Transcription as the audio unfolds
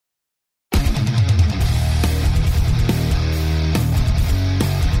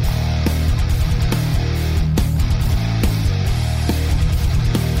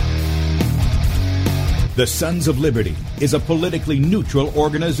The Sons of Liberty is a politically neutral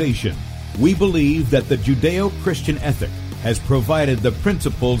organization. We believe that the Judeo-Christian ethic has provided the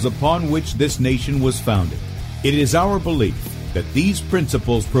principles upon which this nation was founded. It is our belief that these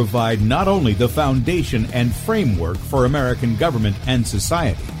principles provide not only the foundation and framework for American government and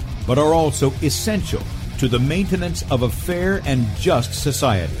society, but are also essential to the maintenance of a fair and just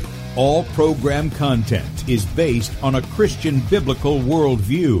society. All program content is based on a Christian biblical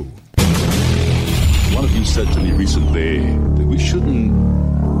worldview. One of you said to me recently that we shouldn't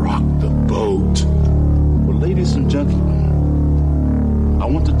rock the boat. Well, ladies and gentlemen, I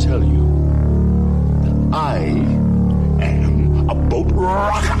want to tell you that I am a boat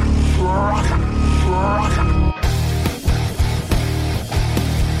rocker.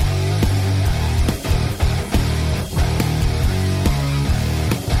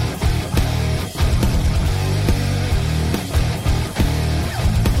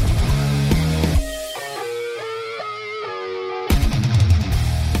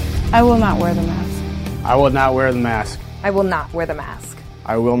 I will not wear the mask. I will not wear the mask. I will not wear the mask.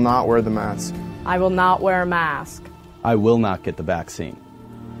 I will not wear the mask. I will not wear a mask. I will not get the vaccine.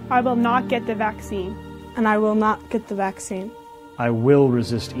 I will not get the vaccine. And I will not get the vaccine. I will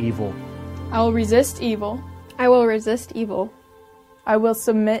resist evil. I will resist evil. I will resist evil. I will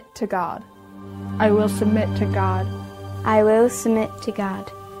submit to God. I will submit to God. I will submit to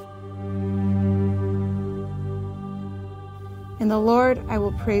God. In the Lord I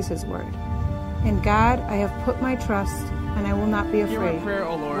will praise His word. In God I have put my trust, and I will not be afraid. Hear my prayer,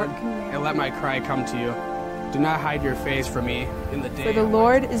 O Lord, and let my cry come to you. Do not hide your face from me in the day. For the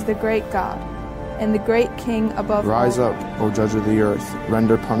Lord is the great God, and the great King above all. Rise up, O judge of the earth,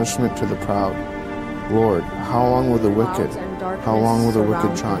 render punishment to the proud. Lord, how long will the wicked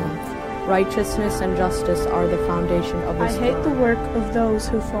triumph? Righteousness and justice are the foundation of His throne. I hate the work of those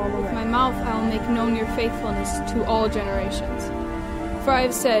who fall away. With my mouth I will make known your faithfulness to all generations. For I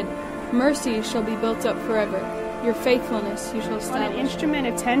have said, mercy shall be built up forever. Your faithfulness you shall establish. On an instrument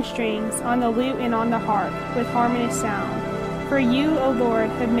of 10 strings, on the lute and on the harp, with harmonious sound. For you, O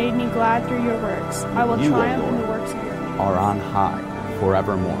Lord, have made me glad through your works. I will triumph in the works of your hands. Are on high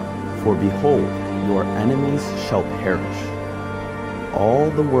forevermore. For behold, your enemies shall perish.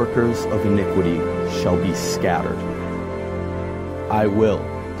 All the workers of iniquity shall be scattered. I will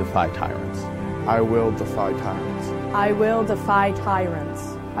defy tyrants. I will defy tyrants. I will defy tyrants.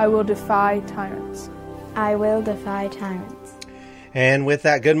 I will defy tyrants. I will defy tyrants. And with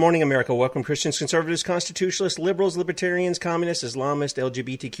that, good morning, America. Welcome, Christians, conservatives, constitutionalists, liberals, libertarians, communists, Islamists,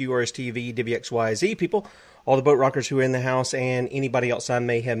 LGBTQ, RSTV, WXYZ people, all the boat rockers who are in the house, and anybody else I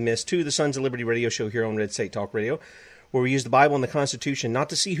may have missed, to the Sons of Liberty radio show here on Red State Talk Radio, where we use the Bible and the Constitution not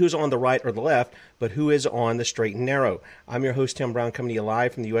to see who's on the right or the left, but who is on the straight and narrow. I'm your host, Tim Brown, coming to you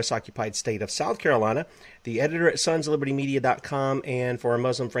live from the U.S.-occupied state of South Carolina, the editor at sonsoflibertymedia.com, and for our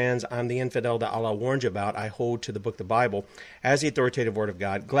Muslim friends, I'm the infidel that Allah warned you about. I hold to the book, the Bible, as the authoritative Word of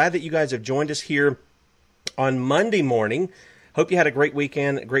God. Glad that you guys have joined us here on Monday morning. Hope you had a great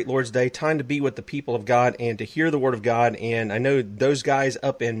weekend, a great Lord's Day. Time to be with the people of God and to hear the Word of God. And I know those guys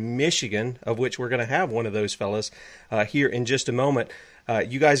up in Michigan, of which we're going to have one of those fellas here in just a moment.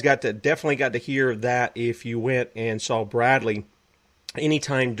 You guys definitely got to hear that if you went and saw Bradley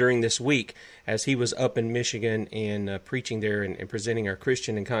anytime during this week, as he was up in Michigan and preaching there and presenting our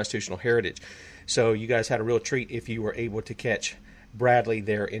Christian and constitutional heritage. So you guys had a real treat if you were able to catch Bradley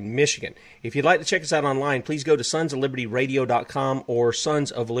there in Michigan. If you'd like to check us out online, please go to sonsoflibertyradio.com or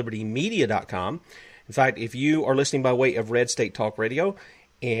sonsoflibertymedia.com. In fact, if you are listening by way of Red State Talk Radio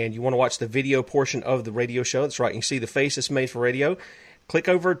and you want to watch the video portion of the radio show, that's right, you can see the face that's made for radio, click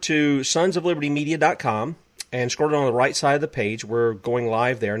over to sonsoflibertymedia.com and scroll down on the right side of the page. We're going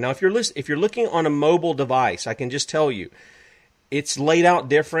live there. Now, if you're looking on a mobile device, I can just tell you, it's laid out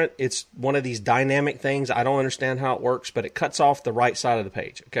different. It's one of these dynamic things. I don't understand how it works, but it cuts off the right side of the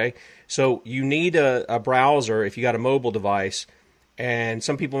page, okay? So you need a browser if you got a mobile device, and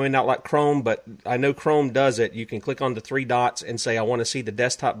some people may not like Chrome, but I know Chrome does it. You can click on the three dots and say, I want to see the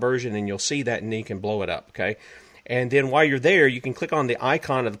desktop version, and you'll see that, and then you can blow it up, okay? And then while you're there, you can click on the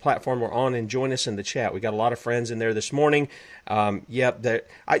icon of the platform we're on and join us in the chat. We got a lot of friends in there this morning. I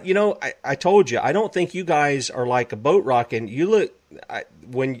told you, I don't think you guys are like a boat rocking. You look,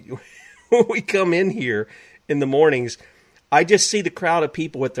 when we come in here in the mornings, I just see the crowd of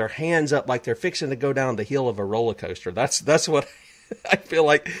people with their hands up like they're fixing to go down the hill of a roller coaster. That's what I feel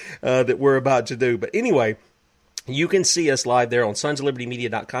like that we're about to do. But anyway, you can see us live there on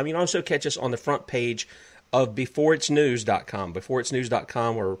sonsoflibertymedia.com. You can also catch us on the front page of beforeitsnews.com.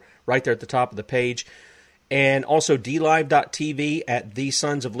 Beforeitsnews.com, we're right there at the top of the page. And also DLive.tv at The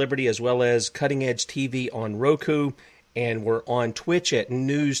Sons of Liberty, as well as Cutting Edge TV on Roku. And we're on Twitch at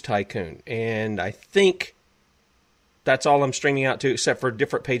News Tycoon. And I think that's all I'm streaming out to, except for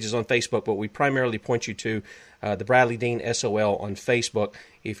different pages on Facebook. But we primarily point you to the Bradley Dean SOL on Facebook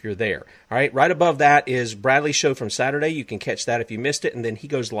if you're there. All right, right above that is Bradley's show from Saturday. You can catch that if you missed it. And then he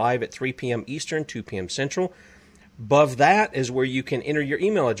goes live at 3 p.m. Eastern, 2 p.m. Central. Above that is where you can enter your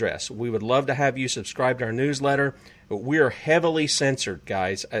email address. We would love to have you subscribe to our newsletter. But we are heavily censored,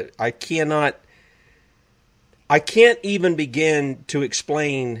 guys. I can't even begin to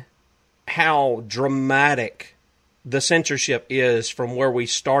explain how dramatic the censorship is from where we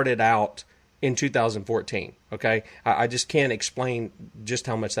started out in 2014. Okay? I just can't explain just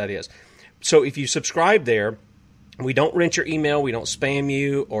how much that is. So if you subscribe there, we don't rent your email, we don't spam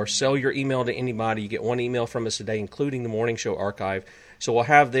you or sell your email to anybody. You get one email from us a day, including the morning show archive. So we'll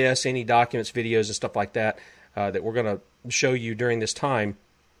have this, any documents, videos, and stuff like that that we're going to show you during this time.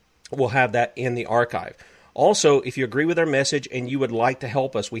 We'll have that in the archive. Also, if you agree with our message and you would like to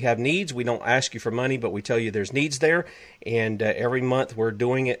help us, we have needs. We don't ask you for money, but we tell you there's needs there. And every month we're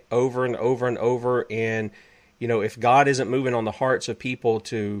doing it over and over and over. And, you know, if God isn't moving on the hearts of people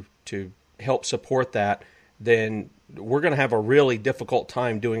to help support that, then we're going to have a really difficult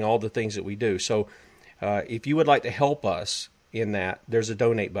time doing all the things that we do. So if you would like to help us in that, there's a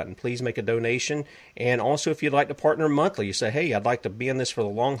donate button. Please make a donation. And also, if you'd like to partner monthly, you say, hey, I'd like to be in this for the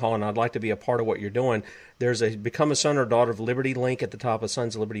long haul and I'd like to be a part of what you're doing, there's a Become a Son or Daughter of Liberty link at the top of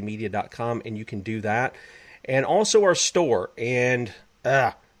sonsoflibertymedia.com, and you can do that. And also our store. And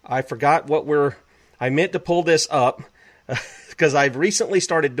I forgot I meant to pull this up because I've recently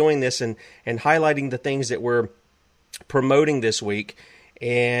started doing this and highlighting the things that we're promoting this week.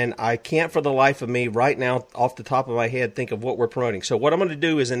 And I can't for the life of me right now off the top of my head think of what we're promoting. So what I'm going to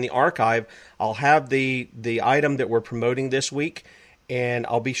do is in the archive, I'll have the item that we're promoting this week, and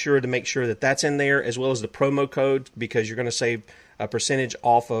I'll be sure to make sure that that's in there, as well as the promo code, because you're going to save a percentage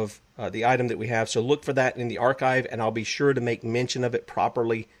off of the item that we have. So look for that in the archive, and I'll be sure to make mention of it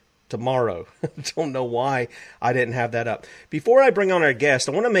properly tomorrow. Don't know why I didn't have that up. Before I bring on our guest,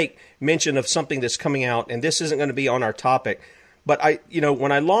 I want to make mention of something that's coming out, and this isn't going to be on our topic. But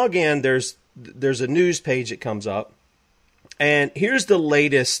when I log in, there's a news page that comes up, and here's the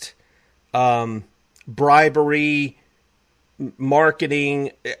latest bribery,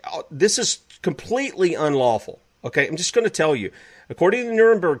 marketing. This is completely unlawful. Okay, I'm just going to tell you, according to the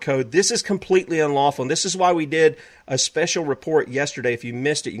Nuremberg Code, this is completely unlawful, and this is why we did a special report yesterday. If you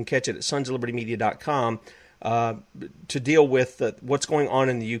missed it, you can catch it at sonsoflibertymedia.com to deal with what's going on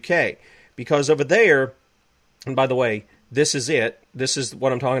in the UK, because over there, and by the way, this is it. This is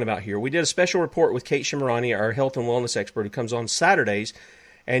what I'm talking about here. We did a special report with Kate Shimarani, our health and wellness expert, who comes on Saturdays,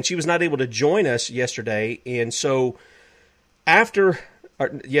 and she was not able to join us yesterday. And so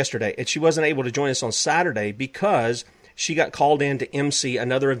yesterday, and she wasn't able to join us on Saturday because she got called in to MC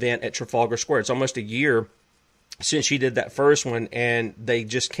another event at Trafalgar Square. It's almost a year since she did that first one, and they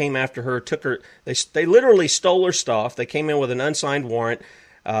just came after her, took her. They literally stole her stuff. They came in with an unsigned warrant.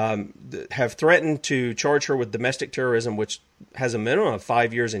 Have threatened to charge her with domestic terrorism, which has a minimum of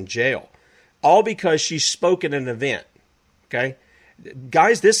 5 years in jail, all because she spoke at an event. Okay,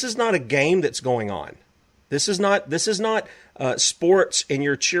 guys, this is not a game that's going on. This is not sports, and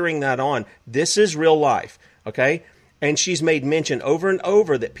you're cheering that on. This is real life. Okay, and she's made mention over and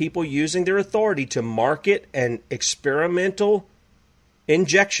over that people using their authority to market an experimental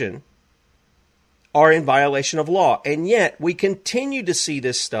injection are in violation of law, and yet we continue to see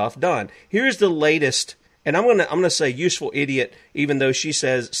this stuff done. Here's the latest, and I'm gonna say useful idiot, even though she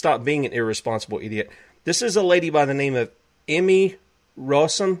says stop being an irresponsible idiot. This is a lady by the name of Emmy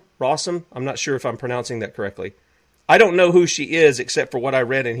Rossum. I'm not sure if I'm pronouncing that correctly. I don't know who she is except for what I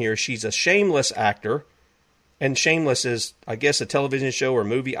read in here. She's a Shameless actor, and Shameless is, I guess, a television show or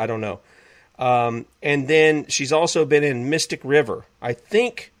movie. I don't know. And then she's also been in Mystic River. I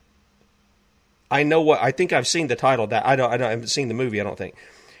think I've seen the title of that. I haven't seen the movie, I don't think.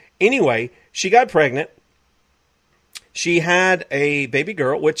 Anyway, she got pregnant. She had a baby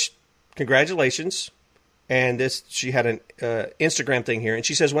girl, which, congratulations. And she had an Instagram thing here. And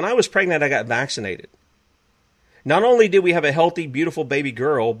she says, when I was pregnant, I got vaccinated. Not only did we have a healthy, beautiful baby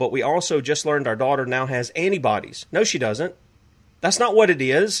girl, but we also just learned our daughter now has antibodies. No, she doesn't. That's not what it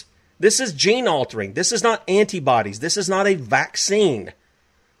is. This is gene altering. This is not antibodies. This is not a vaccine.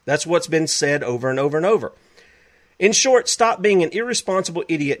 That's what's been said over and over and over. In short, stop being an irresponsible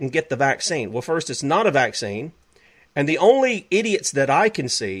idiot and get the vaccine. Well, first, it's not a vaccine. And the only idiots that I can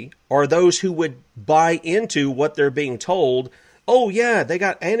see are those who would buy into what they're being told. Oh, yeah, they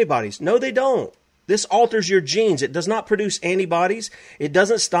got antibodies. No, they don't. This alters your genes. It does not produce antibodies. It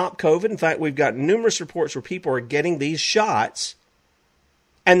doesn't stop COVID. In fact, we've got numerous reports where people are getting these shots,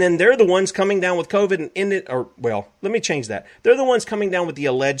 and then they're the ones coming down with COVID let me change that. They're the ones coming down with the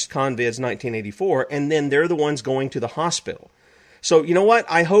alleged CONVIDs 1984, and then they're the ones going to the hospital. So you know what?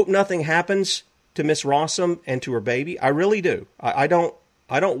 I hope nothing happens to Miss Rossum and to her baby. I really do. I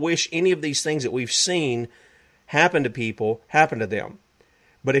don't wish any of these things that we've seen happen to people happen to them.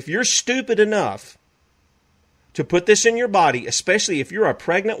 But if you're stupid enough to put this in your body, especially if you're a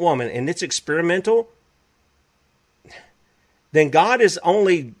pregnant woman and it's experimental, then God is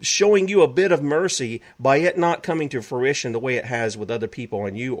only showing you a bit of mercy by it not coming to fruition the way it has with other people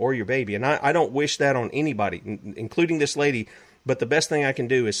on you or your baby. And I don't wish that on anybody, including this lady. But the best thing I can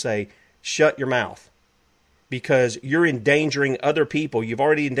do is say, shut your mouth, because you're endangering other people. You've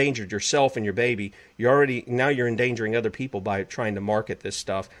already endangered yourself and your baby. Now you're endangering other people by trying to market this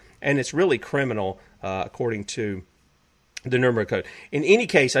stuff. And it's really criminal, according to the Nuremberg Code. In any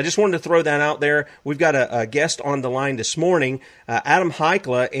case, I just wanted to throw that out there. We've got a guest on the line this morning, Adam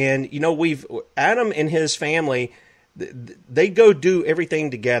Heikla, and Adam and his family, they go do everything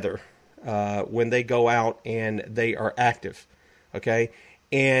together when they go out and they are active, okay?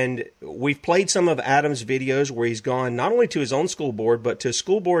 And we've played some of Adam's videos where he's gone not only to his own school board, but to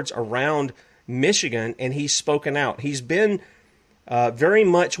school boards around Michigan, and he's spoken out. He's been very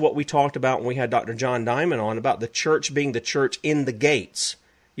much what we talked about when we had Dr. John Diamond on, about the church being the church in the gates.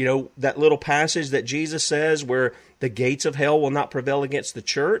 You know, that little passage that Jesus says where the gates of hell will not prevail against the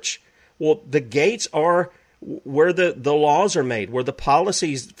church. Well, the gates are where the laws are made, where the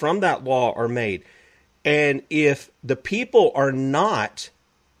policies from that law are made. And if the people are not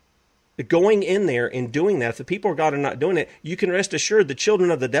going in there and doing that, if the people of God are not doing it, you can rest assured the children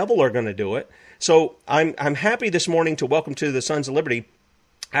of the devil are going to do it. So I'm happy this morning to welcome to the Sons of Liberty,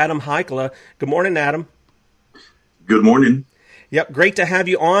 Adam Heikla. Good morning, Adam. Good morning. Yep, great to have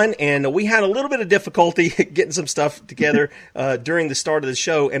you on. And we had a little bit of difficulty getting some stuff together during the start of the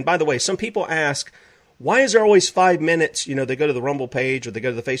show. And by the way, some people ask, why is there always 5 minutes? You know, they go to the Rumble page or they go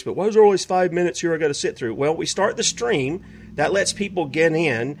to the Facebook. Why is there always 5 minutes here I got to sit through? Well, we start the stream. That lets people get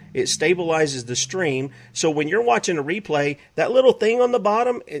in. It stabilizes the stream. So when you're watching a replay, that little thing on the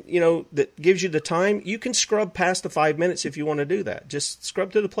bottom, that gives you the time, you can scrub past the 5 minutes if you want to do that. Just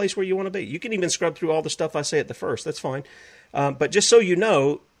scrub to the place where you want to be. You can even scrub through all the stuff I say at the first. That's fine. But just so you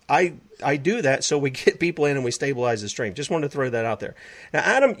know, I do that so we get people in and we stabilize the stream. Just wanted to throw that out there. Now,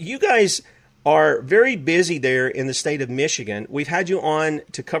 Adam, you guys are very busy there in the state of Michigan. We've had you on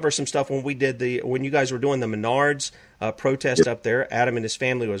to cover some stuff when you guys were doing the Menards protest up there. Adam and his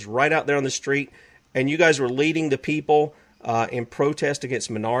family was right out there on the street, and you guys were leading the people in protest against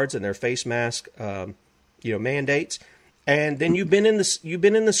Menards and their face mask, mandates. And then you've been in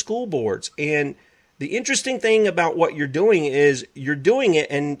the school boards. And the interesting thing about what you're doing is you're doing it,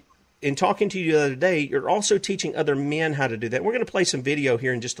 and in talking to you the other day, you're also teaching other men how to do that. We're going to play some video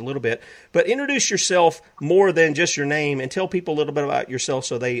here in just a little bit, but introduce yourself more than just your name and tell people a little bit about yourself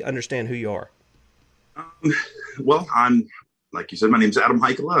so they understand who you are. Well, I'm, like you said, my name's Adam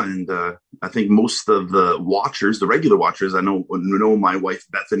Heikla, and I think most of the watchers, the regular watchers, I know my wife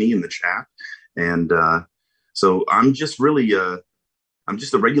Bethany in the chat, and so I'm just really, I'm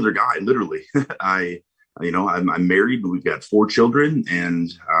just a regular guy, literally. I'm married. We've got 4 children,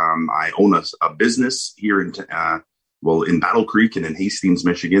 and I own a business here in Battle Creek and in Hastings,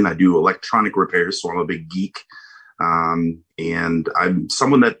 Michigan. I do electronic repairs, so I'm a big geek. And I'm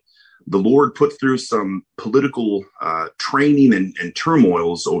someone that the Lord put through some political training and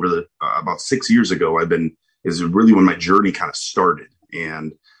turmoils over about 6 years ago. Is really when my journey kind of started,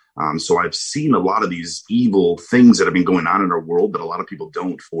 and so I've seen a lot of these evil things that have been going on in our world that a lot of people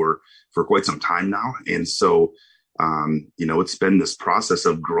don't for quite some time now. And so, it's been this process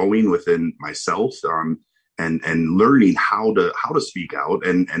of growing within myself, and learning how to speak out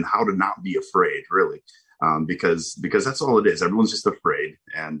and how to not be afraid, really. Because that's all it is. Everyone's just afraid.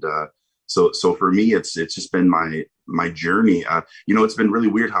 And, so for me, it's just been my journey. It's been really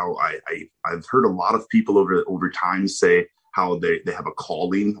weird how I've heard a lot of people over time say how they have a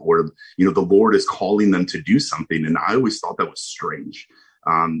calling, or, the Lord is calling them to do something. And I always thought that was strange.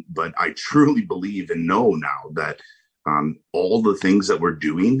 But I truly believe and know now that all the things that we're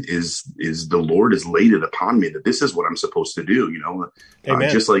doing is the Lord has laid it upon me, that this is what I'm supposed to do.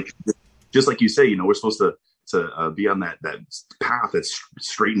 Just like you say, we're supposed to be on that path that's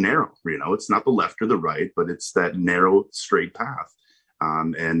straight and narrow. It's not the left or the right, but it's that narrow, straight path.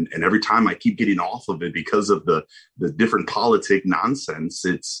 And every time I keep getting off of it because of the different politic nonsense,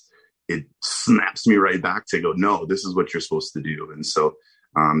 it snaps me right back to go, no, this is what you're supposed to do. And so,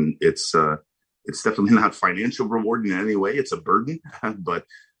 It's definitely not financial reward in any way. It's a burden, but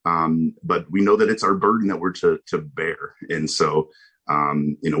we know that it's our burden that we're to bear. And so,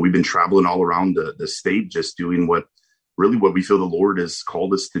 we've been traveling all around the state, just doing what we feel the Lord has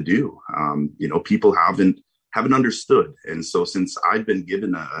called us to do. People haven't understood. And so since I've been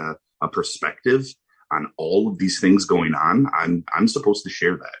given a perspective on all of these things going on, I'm supposed to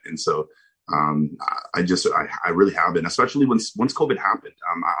share that. And so, I really haven't, especially once COVID happened.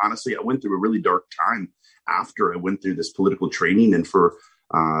 Honestly, I went through a really dark time after I went through this political training. And for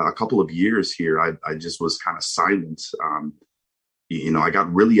a couple of years here, I just was kind of silent. I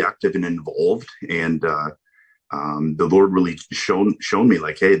got really active and involved, and the Lord really shown me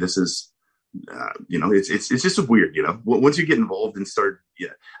like, hey, this is, it's just weird, once you get involved and start,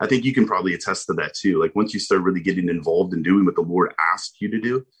 I think you can probably attest to that too. Like once you start really getting involved and doing what the Lord asked you to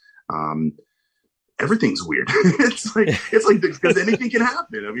do, everything's weird. it's like because anything can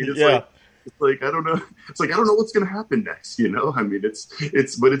happen. I mean, it's like I don't know. It's like I don't know what's going to happen next. I mean,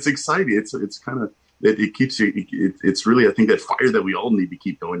 but it's exciting. It's kind of it keeps you. It's really, I think, that fire that we all need to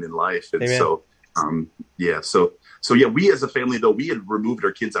keep going in life. And Amen. So we as a family, though, we had removed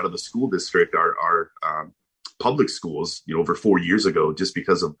our kids out of the school district, our public schools, over 4 years ago, just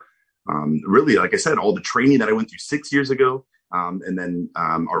because of really, like I said, all the training that I went through 6 years ago. And then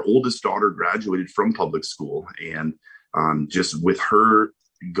our oldest daughter graduated from public school, and just with her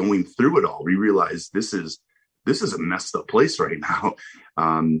going through it all, we realized this is a messed up place right now.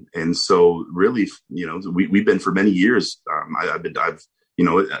 And so really, we've been for many years. I've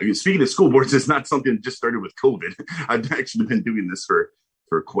speaking of school boards, it's not something that just started with COVID. I've actually been doing this for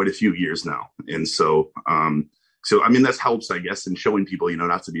quite a few years now. And so, I mean, that helps, I guess, in showing people,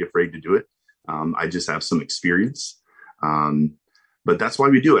 not to be afraid to do it. I just have some experience. But that's why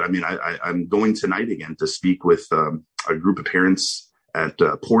we do it. I mean, I'm going tonight again to speak with a group of parents at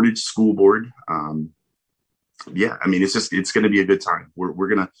Portage School Board. I mean, it's going to be a good time.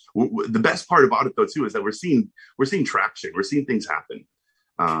 The best part about it though, too, is that we're seeing traction. We're seeing things happen.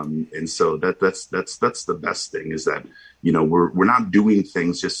 And so that's the best thing, is that, we're not doing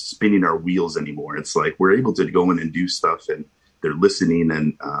things just spinning our wheels anymore. It's like, we're able to go in and do stuff, and they're listening.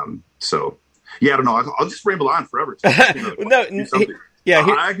 And, I don't know. I'll just ramble on forever. I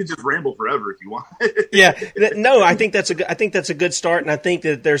could just ramble forever if you want. No, I think that's a good start, and I think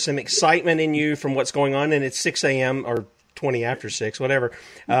that there's some excitement in you from what's going on, and it's 6 a.m. or 20 after 6, whatever,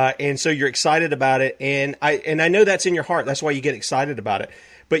 and so you're excited about it, and I know that's in your heart. That's why you get excited about it.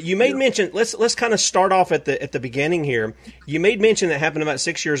 But you made mention. Let's kind of start off at the beginning here. You made mention that happened about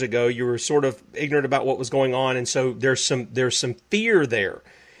 6 years ago. You were sort of ignorant about what was going on, and so there's some fear there.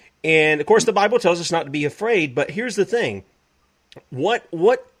 And of course, the Bible tells us not to be afraid. But here's the thing: what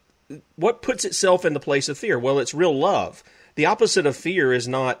puts itself in the place of fear? Well, it's real love. The opposite of fear is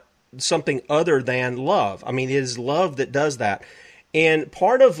not something other than love. I mean, it is love that does that. And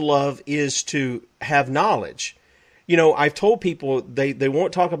part of love is to have knowledge. I've told people they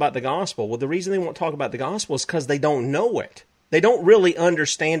won't talk about the gospel. Well, the reason they won't talk about the gospel is because they don't know it. They don't really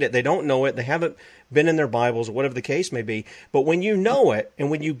understand it. They don't know it. They haven't been in their Bibles or whatever the case may be. But when you know it, and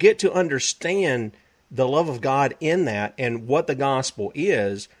when you get to understand the love of God in that and what the gospel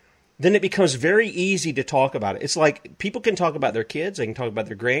is, then it becomes very easy to talk about it. It's like people can talk about their kids. They can talk about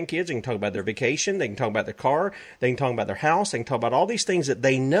their grandkids. They can talk about their vacation. They can talk about their car. They can talk about their house. They can talk about all these things that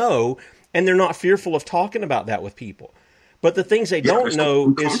they know, and they're not fearful of talking about that with people. But the things they don't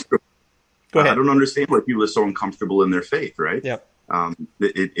know is... Go ahead. I don't understand why people are so uncomfortable in their faith, right? Yep.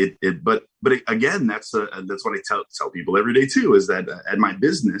 But again, that's what I tell people every day too, is that at my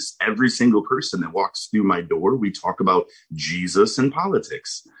business, every single person that walks through my door, we talk about Jesus and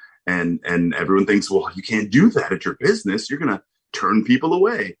politics, and everyone thinks, well, you can't do that at your business. You're going to turn people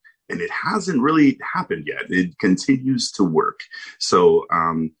away. And it hasn't really happened yet. It continues to work. So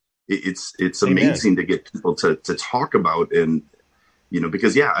it's amazing to get people to talk about, and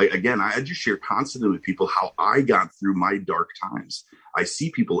because I just share constantly with people how I got through my dark times. I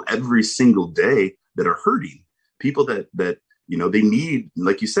see people every single day that are hurting, people that they need,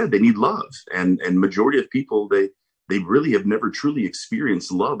 like you said, they need love. And majority of people, they really have never truly experienced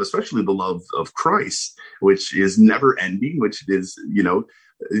love, especially the love of Christ, which is never ending, which is,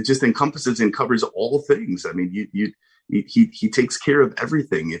 it just encompasses and covers all things. I mean, he takes care of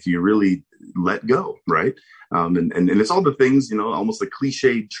everything if you really let go, right? And it's all the things, almost the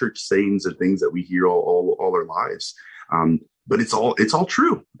cliched church sayings and things that we hear all our lives. But it's all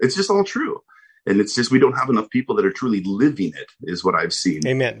true. It's just all true. And it's just, we don't have enough people that are truly living it, is what I've seen.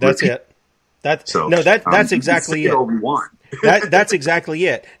 Amen. That's it. That's exactly it. All we want. That's exactly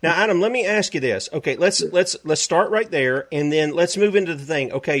it. Now, Adam, let me ask you this. Okay, let's start right there, and then let's move into the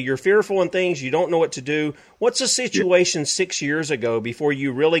thing. Okay, you're fearful in things, you don't know what to do. What's the situation 6 years ago before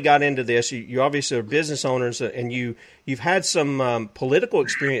you really got into this? You obviously are business owners, and you've had some political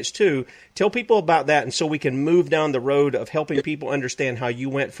experience too. Tell people about that, and so we can move down the road of helping people understand how you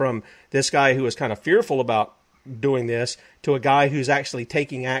went from this guy who was kind of fearful about doing this to a guy who's actually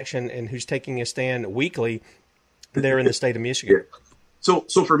taking action and who's taking a stand weekly there in the state of Michigan. So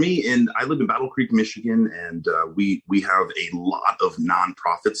for me, I live in Battle Creek, Michigan, and we have a lot of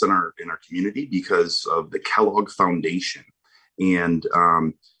nonprofits in our community because of the Kellogg Foundation. And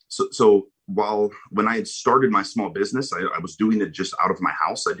so when I had started my small business, I was doing it just out of my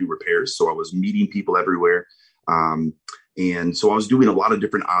house. I do repairs, so I was meeting people everywhere. And so I was doing a lot of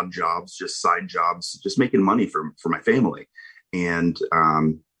different odd jobs, just side jobs, just making money for my family. And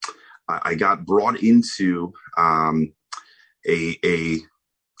I got brought into what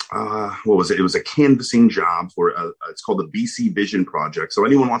was it? It was a canvassing job for it's called the BC Vision Project. So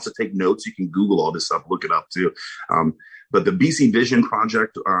anyone wants to take notes, you can Google all this stuff, look it up too. But the BC Vision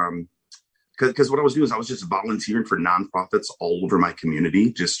Project, because what I was doing is I was just volunteering for nonprofits all over my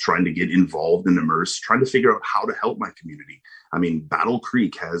community, just trying to get involved and immersed, trying to figure out how to help my community. I mean, Battle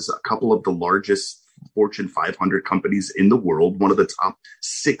Creek has a couple of the largest Fortune 500 companies in the world, one of the top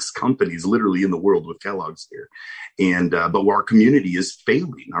 6 companies literally in the world with Kellogg's here. And but our community is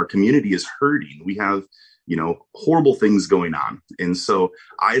failing. Our community is hurting. We have, horrible things going on. And so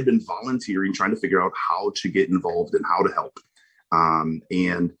I had been volunteering, trying to figure out how to get involved and how to help.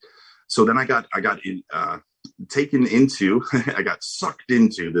 And so then I got taken into, I got sucked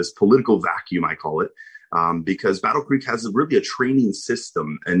into this political vacuum, I call it. Because Battle Creek has really a training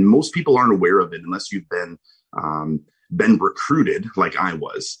system, and most people aren't aware of it unless you've been recruited like I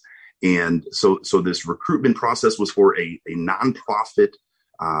was. And so this recruitment process was for a nonprofit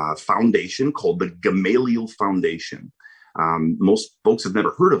foundation called the Gamaliel Foundation. Most folks have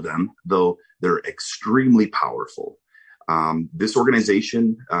never heard of them, though they're extremely powerful. This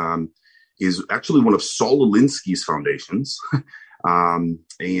organization is actually one of Saul Alinsky's foundations,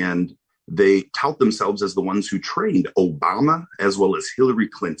 and they tout themselves as the ones who trained Obama as well as Hillary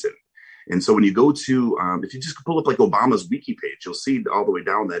Clinton. And so when you go to, if you just pull up like Obama's wiki page, you'll see all the way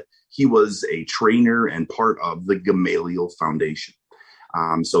down that he was a trainer and part of the Gamaliel Foundation.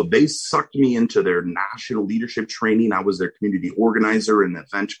 So they sucked me into their national leadership training. I was their community organizer and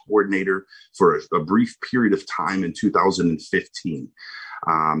event coordinator for a brief period of time in 2015.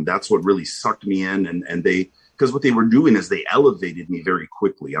 That's what really sucked me in. And because what they were doing is they elevated me very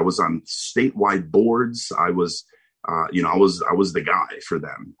quickly. I was on statewide boards. I was the guy for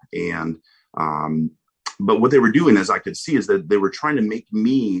them. And, but what they were doing, as I could see, is that they were trying to make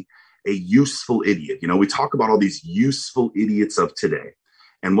me a useful idiot. We talk about all these useful idiots of today.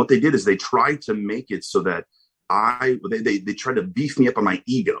 And what they did is they tried to make it so that they tried to beef me up on my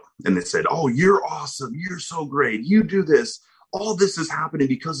ego. And they said, "Oh, you're awesome. You're so great. You do this. All this is happening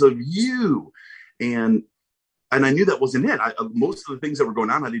because of you." And I knew that wasn't it. Most of the things that were going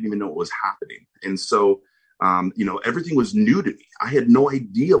on, I didn't even know what was happening. And so, everything was new to me. I had no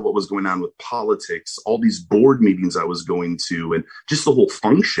idea what was going on with politics, all these board meetings I was going to, and just the whole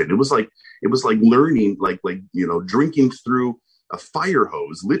function. It was like learning, drinking through a fire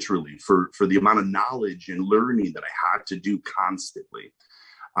hose, literally, for the amount of knowledge and learning that I had to do constantly.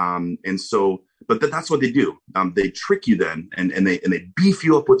 And so, but that's what they do. They trick you then, and they beef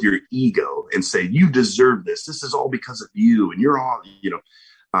you up with your ego and say, "You deserve this. This is all because of you. And you're all,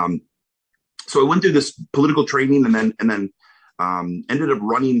 so I went through this political training and then ended up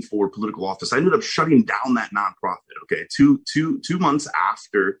running for political office. I ended up shutting down that nonprofit. Okay. Two months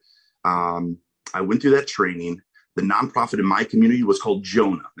after, I went through that training. The nonprofit in my community was called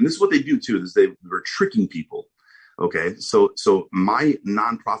Jonah. And this is what they do too, is they were tricking people. Okay, so my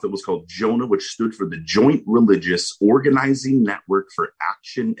nonprofit was called Jonah, which stood for the Joint Religious Organizing Network for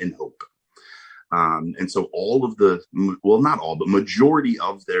Action and Hope. And so not all, but majority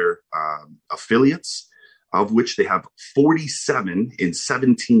of their affiliates, of which they have 47 in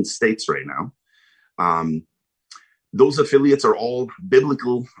 17 states right now. Those affiliates are all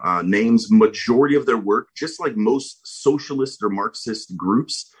biblical names. Majority of their work, just like most socialist or Marxist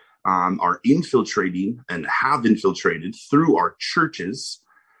groups, are infiltrating and have infiltrated through our churches.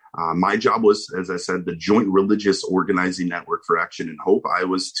 My job was, as I said, the Joint Religious Organizing Network for Action and Hope. I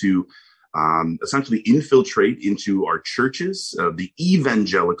was to essentially infiltrate into our churches, the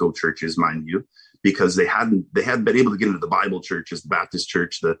evangelical churches, mind you, because they hadn't been able to get into the Bible churches, the Baptist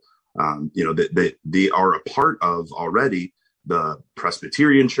church, they are a part of already the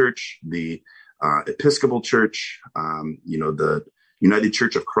Presbyterian church, the Episcopal Church, the United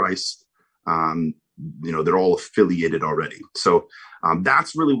Church of Christ. They're all affiliated already. So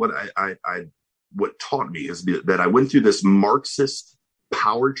that's really what what taught me is that I went through this Marxist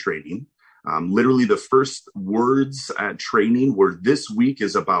power training. Literally the first words at training were, "This week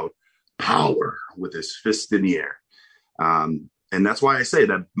is about power," with his fist in the air. And that's why I say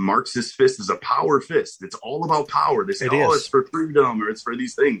that Marxist fist is a power fist. It's all about power. They say, it's for freedom or it's for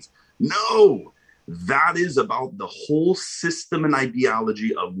these things. No, that is about the whole system and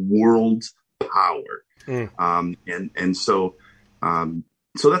ideology of world power.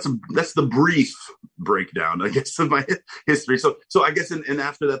 So that's the brief breakdown, I guess, of my history. So I guess, and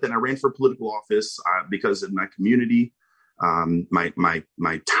after that, then I ran for political office because in my community,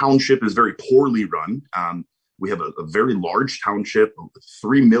 my township is very poorly run. We have a very large township, a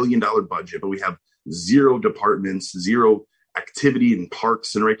 $3 million budget, but we have 0 departments, 0 activity in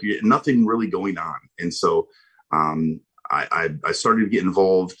parks and recreation, nothing really going on. And so I started to get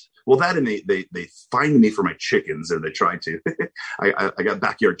involved. Well, that and they fined me for my chickens, or they tried to. I got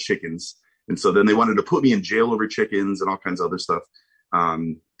backyard chickens, and so then they wanted to put me in jail over chickens and all kinds of other stuff.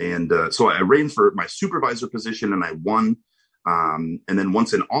 So I ran for my supervisor position, and I won. And then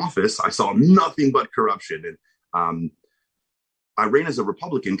once in office, I saw nothing but corruption. And I ran as a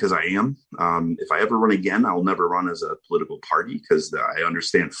Republican because I am. If I ever run again, I'll never run as a political party because I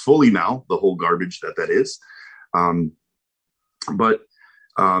understand fully now the whole garbage that is. But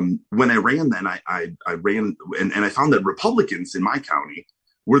when I ran, then I ran and I found that Republicans in my county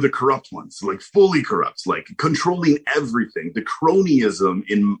were the corrupt ones, like fully corrupt, like controlling everything. The cronyism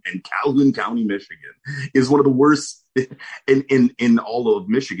in Calhoun County, Michigan is one of the worst in all of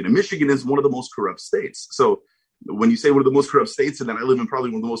Michigan. And Michigan is one of the most corrupt states. So when you say one of the most corrupt states, and then I live in probably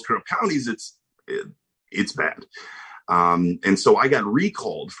one of the most corrupt counties, it's bad. And so I got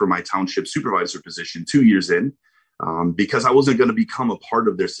recalled for my township supervisor position 2 years in because I wasn't going to become a part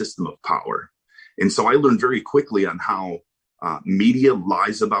of their system of power. And so I learned very quickly on how media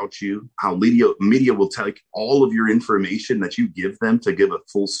lies about you, how media will take all of your information that you give them to give a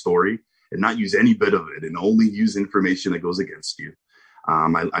full story and not use any bit of it and only use information that goes against you.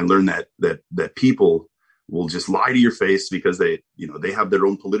 I learned that people will just lie to your face because they have their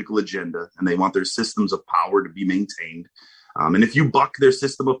own political agenda and they want their systems of power to be maintained. And if you buck their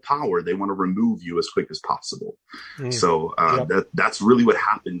system of power, they want to remove you as quick as possible. So that's really what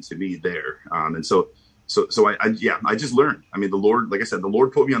happened to me there. And so I just learned. I mean, the Lord, like I said, the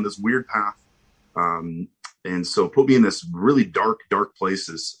Lord put me on this weird path. And so put me in this really dark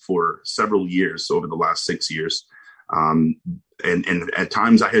places for several years over the last 6 years. And at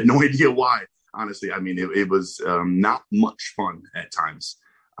times I had no idea why, honestly. I mean, it was not much fun at times.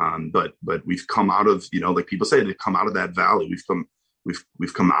 But we've come out of, like people say, they've come out of that valley.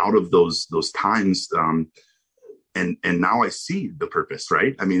 We've come out of those times. And now I see the purpose,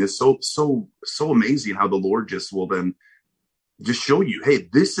 right? I mean, it's so amazing how the Lord just will then just show you, hey,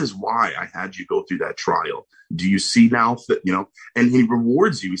 this is why I had you go through that trial. Do you see now that, and he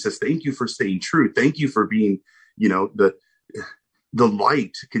rewards you. He says, thank you for staying true. Thank you for being, the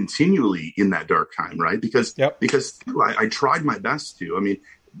light continually in that dark time, right? Because I tried my best to. I mean,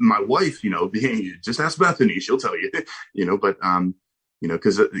 my wife, just ask Bethany, she'll tell you, but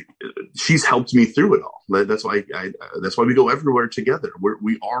because she's helped me through it all. That's why we go everywhere together.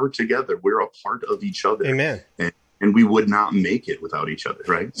 We are together. We're a part of each other. Amen. And we would not make it without each other,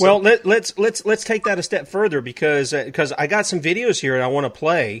 right? Well, let's take that a step further because I got some videos here that I want to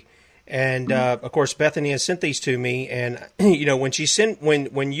play. And of course, Bethany has sent these to me, and when she sent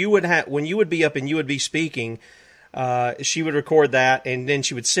when you would be up and you would be speaking, she would record that, and then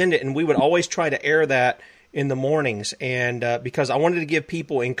she would send it, and we would always try to air that in the mornings, and because I wanted to give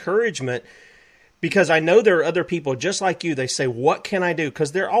people encouragement, because I know there are other people just like you. They say, "What can I do?"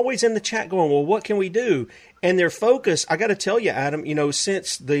 Because they're always in the chat going, "Well, what can we do?" And their focus, I got to tell you, Adam,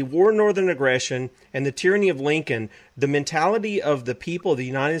 since the War of Northern Aggression and the tyranny of Lincoln, the mentality of the people of the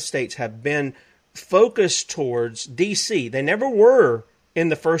United States have been focused towards D.C. They never were in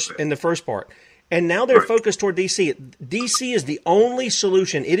the first part. And now they're focused toward D.C. D.C. is the only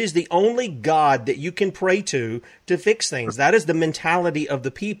solution. It is the only God that you can pray to fix things. That is the mentality of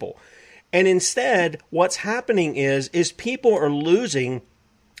the people. And instead, what's happening is people are losing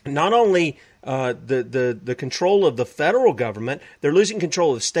not only the control of the federal government, they're losing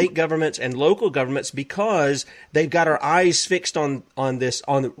control of state governments and local governments because they've got our eyes fixed on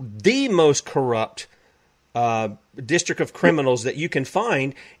the most corrupt district of criminals that you can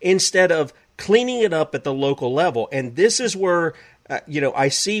find, instead of cleaning it up at the local level. And this is where I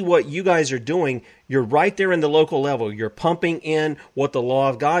see what you guys are doing. You're right there in the local level. You're pumping in what the law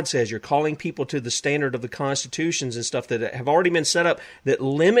of God says. You're calling people to the standard of the constitutions and stuff that have already been set up that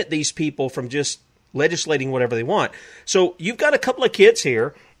limit these people from just legislating whatever they want. So you've got a couple of kids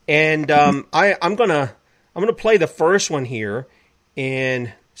here, and I'm gonna play the first one here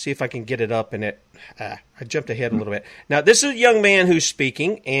and see if I can get it up. And I jumped ahead a little bit. Now this is a young man who's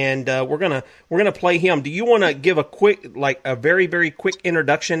speaking, and we're gonna play him. Do you want to give a very, very quick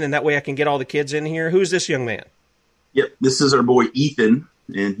introduction, and that way I can get all the kids in here? Who's this young man? Yep, this is our boy Ethan,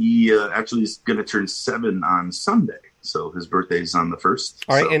 and he actually is going to turn 7 on Sunday. So his birthday's on the 1st.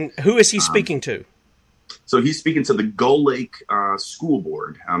 All right, and who is he speaking to? So he's speaking to the Gull Lake School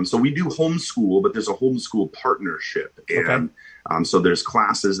Board. So we do homeschool, but there's a homeschool partnership. And so there's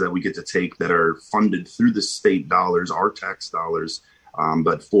classes that we get to take that are funded through the state dollars, our tax dollars,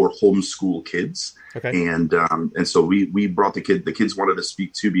 but for homeschool kids. Okay. And so we brought the kids wanted to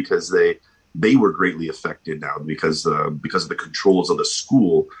speak too because they were greatly affected now because of the controls of the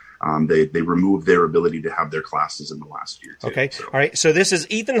school. They removed their ability to have their classes in the last year, too. Okay. So. All right. So this is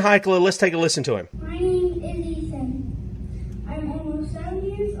Ethan Heikler. Let's take a listen to him. My name is Ethan. I'm almost 7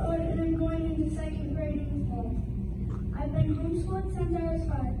 years old, and I'm going into 2nd grade in fall. I've been homeschooled since I was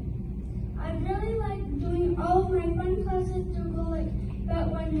 5. I really like doing all of my fun classes through Gull Lake, but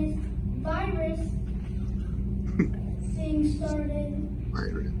when this virus thing started,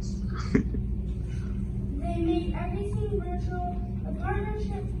 they made everything virtual. The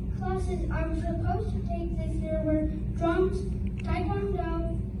partnership classes I was supposed to take this year were drums,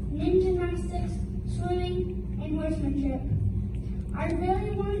 taekwondo, ninja gymnastics, swimming, and horsemanship. I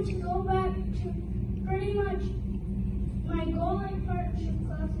really wanted to go back to pretty much my Gull Lake partnership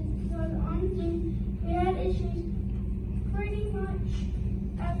classes because honestly, we had issues pretty much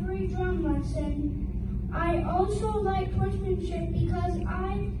every drum lesson. I also liked horsemanship because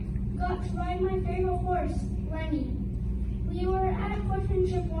I got to ride my favorite horse, Lenny. We were at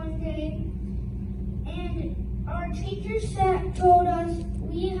horsemanship one day, and our teacher told us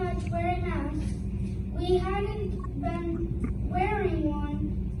we had to wear a mask. We hadn't been wearing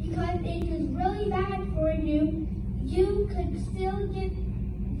one because it is really bad for you. You could still get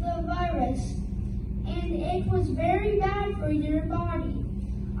the virus, and it was very bad for your body.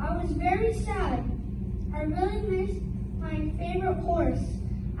 I was very sad. I really missed my favorite horse.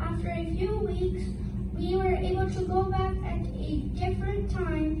 After a few weeks, we were able to go back at a different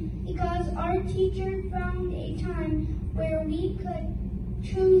time because our teacher found a time where we could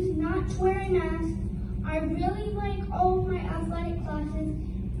choose not to wear a mask. I really like all of my athletic classes.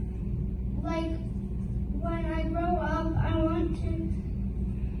 Like when I grow up, I want to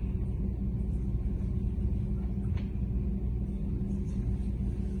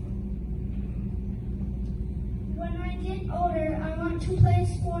older, I want to play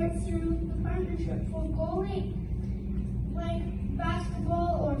sports through the partnership for Gull Lake, like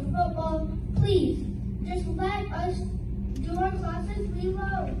basketball or football. Please, just let us do our classes we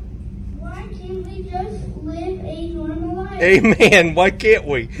love. Why can't we just live a normal life? Amen. Why can't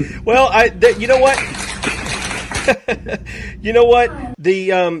we? Well, you know what? You know what?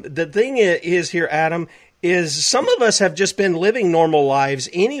 The thing is here, Adam, is some of us have just been living normal lives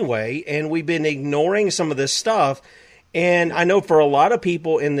anyway, and we've been ignoring some of this stuff. And I know for a lot of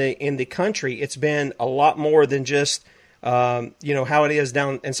people in the country, it's been a lot more than just how it is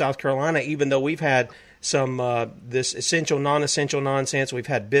down in South Carolina. Even though we've had some this essential, non-essential nonsense, we've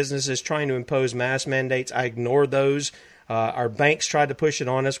had businesses trying to impose mask mandates. I ignored those. Our banks tried to push it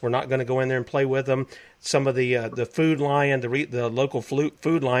on us. We're not going to go in there and play with them. Some of the food lion, the local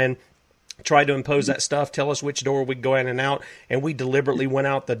food lion, tried to impose that stuff, tell us which door we'd go in and out, and we deliberately went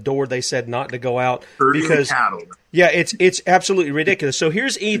out the door they said not to go out because it's absolutely ridiculous. So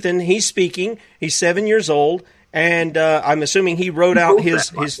here's Ethan. He's speaking. He's 7 years old, and I'm assuming he wrote out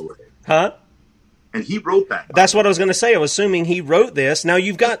his huh? And he wrote that. That's what I was going to say. I was assuming he wrote this. Now,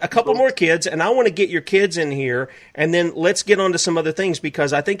 you've got a couple more kids, and I want to get your kids in here, and then let's get on to some other things,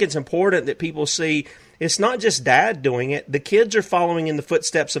 because I think it's important that people see it's not just Dad doing it. The kids are following in the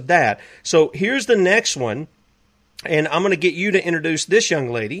footsteps of Dad. So here's the next one, and I'm going to get you to introduce this young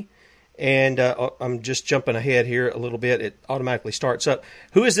lady, and I'm just jumping ahead here a little bit. It automatically starts up.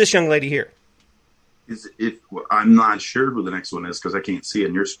 Who is this young lady here? I'm not sure who the next one is because I can't see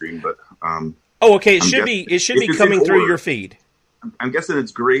on your screen, but... Oh, okay. It should be coming through your feed. I'm guessing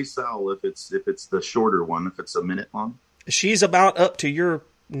it's Grace L. if it's the shorter one, if it's a minute long. She's about up to your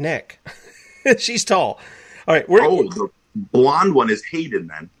neck. She's tall. All right. The blonde one is Hayden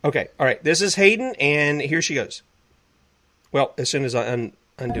then. Okay. All right. This is Hayden, and here she goes. Well, as soon as I undo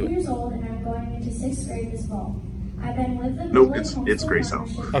it. I'm 5 years old, and I'm going into 6th grade this fall. I've been with the Nope, it's Grace L.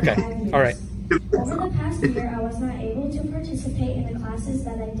 Okay, all right. Over the past year, I was not able to participate in the classes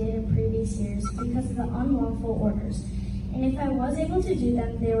that I did in previous years because of the unlawful orders. And if I was able to do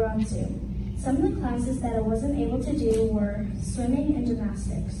them, they were on Zoom. Some of the classes that I wasn't able to do were swimming and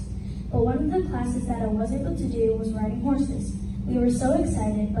gymnastics. But one of the classes that I was able to do was riding horses. We were so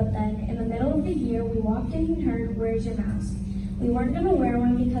excited, but then in the middle of the year, we walked in and heard, "Where's your mask?" We weren't going to wear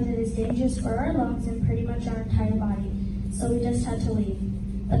one because it is dangerous for our lungs and pretty much our entire body, so we just had to leave.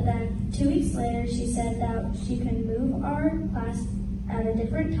 But then 2 weeks later, she said that she can move our class at a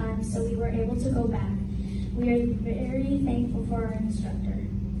different time, so we were able to go back. We are very thankful for our instructor.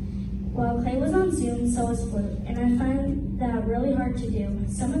 While Clay was on Zoom, so was Flute, and I find that really hard to do.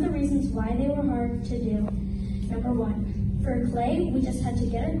 Some of the reasons why they were hard to do: number one, for Clay, we just had to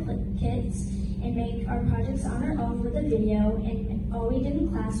get our kits and make our projects on our own with a video, and all we did in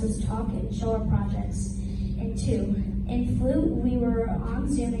class was talk and show our projects. And two, in Flute, we were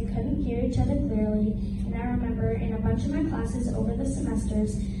on Zoom and couldn't hear each other clearly, and I remember in a bunch of my classes over the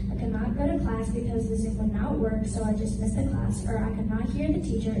semesters, I could not go to class because the Zoom would not work, so I just missed the class, or I could not hear the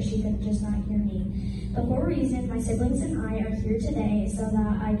teacher, or she could just not hear me. The whole reason my siblings and I are here today is so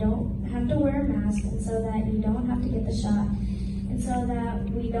that I don't have to wear a mask, and so that you don't have to get the shot, and so that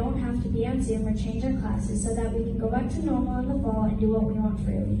we don't have to be on Zoom or change our classes, so that we can go back to normal in the fall and do what we want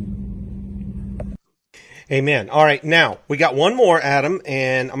freely. Amen. All right, now we got one more, Adam,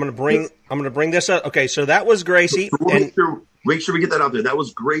 and I'm going to bring this up. Okay, so that was Gracie. Make sure we get that out there. That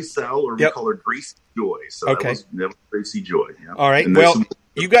was Grace L, or we call her Gracie Joy. So okay, that was Gracie Joy. Yeah. All right. Well,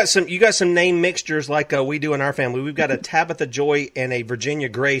 you got some name mixtures like we do in our family. We've got a Tabitha Joy and a Virginia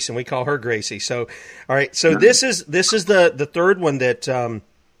Grace, and we call her Gracie. So, all right. So this is the third one that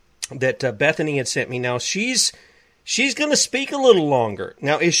Bethany had sent me. Now she's going to speak a little longer.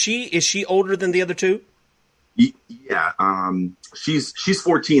 Now is she older than the other two? Yeah, she's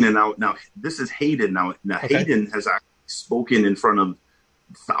 14, and now this is Hayden. Now okay. Hayden has actually spoken in front of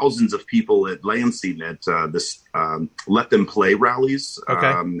thousands of people at Lansing at this Let Them Play rallies,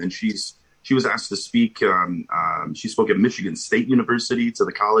 okay. And she was asked to speak. She spoke at Michigan State University to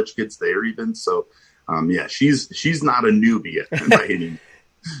the college kids there, even. So, yeah, she's not a newbie by any means.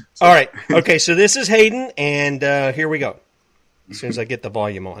 So. All right, okay. So this is Hayden, and here we go. As soon as I get the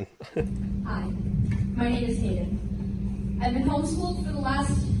volume on. Hi. My name is Hayden. I've been homeschooled for the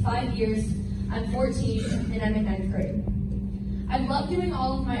last 5 years. I'm 14 and I'm in 9th grade. I've loved doing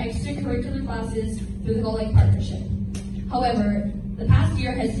all of my extracurricular classes through the Gold Lake Partnership. However, the past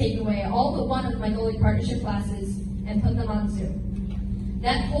year has taken away all but one of my Gold Lake Partnership classes and put them on Zoom.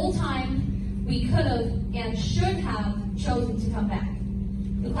 That whole time, we could have and should have chosen to come back.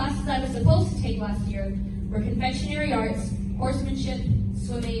 The classes I was supposed to take last year were confectionery arts, horsemanship,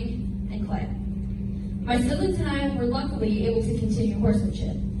 swimming, and clay. My siblings and I were luckily able to continue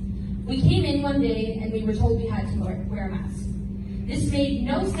horsemanship. We came in one day and we were told we had to wear a mask. This made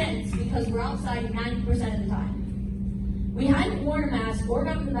no sense because we're outside 90% of the time. We hadn't worn a mask or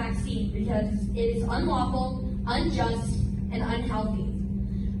gotten the vaccine because it is unlawful, unjust, and unhealthy.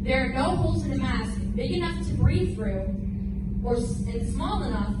 There are no holes in a mask big enough to breathe through and small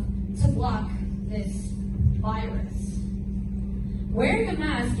enough to block this virus. Wearing a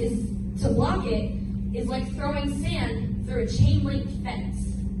mask to block it is like throwing sand through a chain-link fence.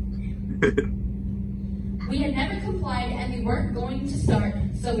 We had never complied and we weren't going to start,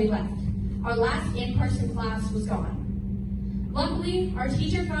 so we left. Our last in-person class was gone. Luckily, our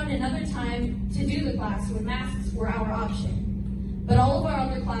teacher found another time to do the class when masks were our option, but all of our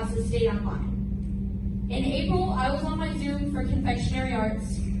other classes stayed online. In April, I was on my Zoom for confectionery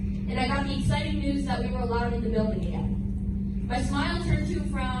arts, and I got the exciting news that we were allowed in the building again. My smile turned to a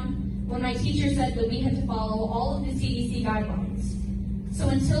frown when my teacher said that we had to follow all of the CDC guidelines. So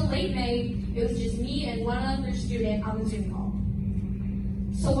until late May, it was just me and one other student on the Zoom call.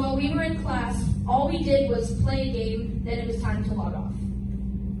 So while we were in class, all we did was play a game, then it was time to log off.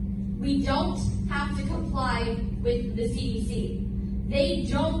 We don't have to comply with the CDC. They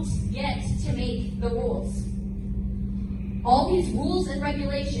don't get to make the rules. All these rules and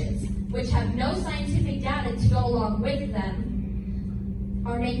regulations, which have no scientific data to go along with them,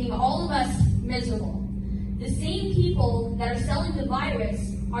 are making all of us miserable. The same people that are selling the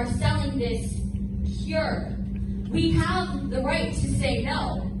virus are selling this cure. We have the right to say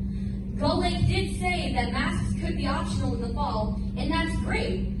no. Gold Lake did say that masks could be optional in the fall, and that's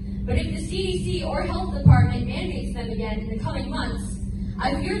great. But if the CDC or Health Department mandates them again in the coming months,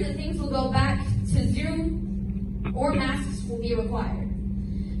 I fear that things will go back to Zoom or masks will be required.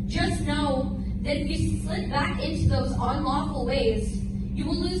 Just know that if you slip back into those unlawful ways, you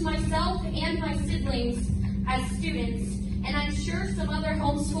will lose myself and my siblings as students, and I'm sure some other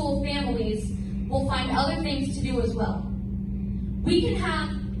homeschool families will find other things to do as well. We can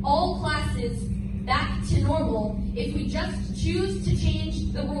have all classes back to normal if we just choose to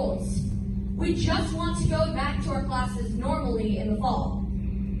change the rules. We just want to go back to our classes normally in the fall.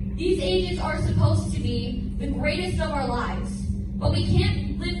 These ages are supposed to be the greatest of our lives, but we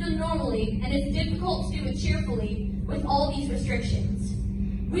can't live them normally, and it's difficult to do it cheerfully with all these restrictions.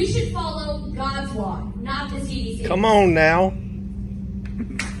 We should follow God's law, not the CDC. Come on now.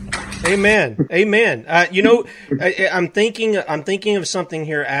 Amen. Amen. I'm thinking of something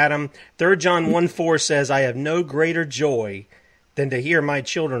here, Adam. 3 John 1:4 says, "I have no greater joy than to hear my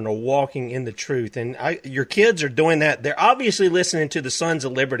children are walking in the truth." And your kids are doing that. They're obviously listening to the Sons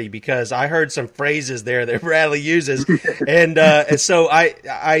of Liberty, because I heard some phrases there that Bradley uses. And so I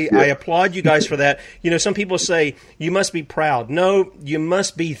applaud you guys for that. Some people say, you must be proud. No, you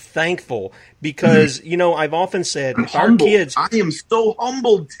must be thankful, because, I've often said, if our kids... I am so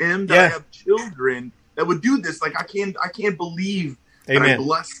humbled, Tim, that I have children that would do this. Like, I can't believe that Amen. I'm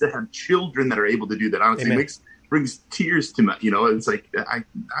blessed to have children that are able to do that. Honestly, Amen. Brings tears to my, it's like I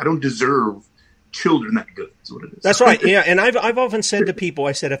don't deserve children that good. Is what it is. That's right. Yeah, and I've often said to people,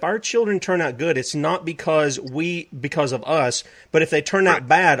 I said, if our children turn out good, it's not because of us, but if they turn out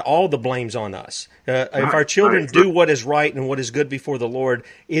bad, all the blame's on us. If our children do what is right and what is good before the Lord,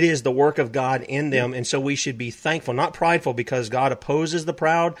 it is the work of God in them, and so we should be thankful, not prideful, because God opposes the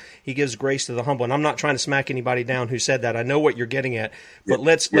proud. He gives grace to the humble. And I'm not trying to smack anybody down who said that. I know what you're getting at, but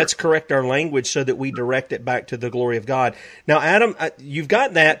let's correct our language so that we direct it back to the glory of God. Now, Adam, you've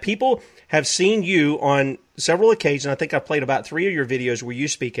got that. People have seen you on several occasions. I think I've played about 3 of your videos where you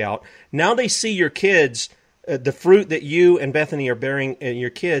speak out. Now they see your kids, the fruit that you and Bethany are bearing in your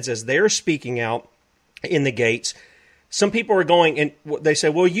kids as they're speaking out in the gates. Some people are going, and they say,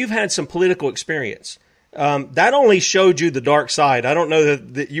 well, you've had some political experience. That only showed you the dark side. I don't know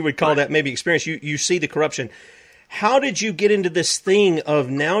that you would call that maybe experience. You see the corruption. How did you get into this thing of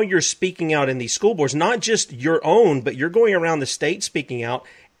now you're speaking out in these school boards, not just your own, but you're going around the state speaking out,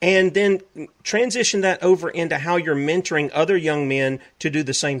 and then transition that over into how you're mentoring other young men to do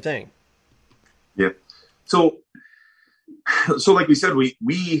the same thing? Yeah. So like we said, we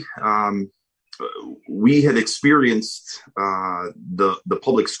had experienced the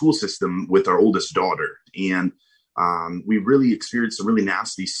public school system with our oldest daughter, and we really experienced some really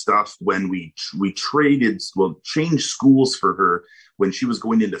nasty stuff when we changed schools for her when she was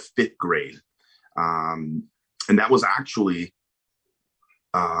going into 5th grade, and that was actually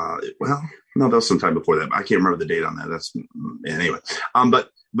that was sometime before that. I can't remember the date on that. That's anyway.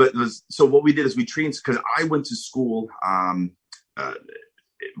 So what we did is we trained, because I went to school.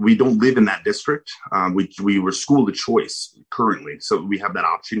 We don't live in that district. We were school of choice currently. So we have that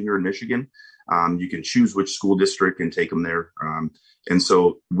option here in Michigan. You can choose which school district and take them there. And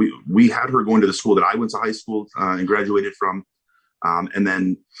so we had her going to the school that I went to high school and graduated from. And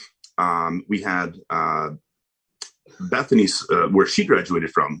then we had Bethany's, where she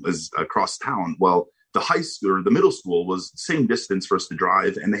graduated from, was across town. Well, the high school or the middle school was the same distance for us to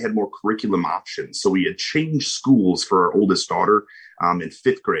drive, and they had more curriculum options. So we had changed schools for our oldest daughter in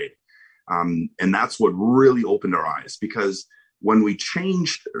 5th grade. And that's what really opened our eyes, because when we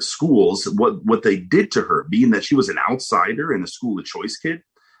changed schools, what they did to her, being that she was an outsider and a school of choice kid,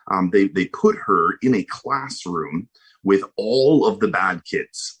 they put her in a classroom with all of the bad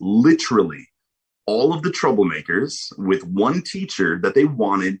kids, literally all of the troublemakers, with one teacher that they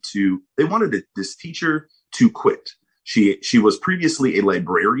wanted this teacher to quit. She was previously a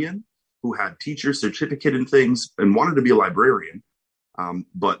librarian who had teacher certificate and things and wanted to be a librarian.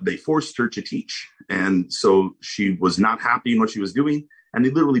 But they forced her to teach. And so she was not happy in what she was doing. And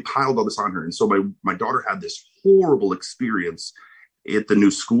they literally piled all this on her. And so my daughter had this horrible experience at the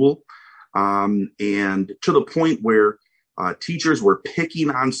new school. And to the point where teachers were picking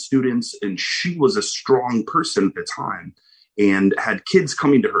on students, and she was a strong person at the time and had kids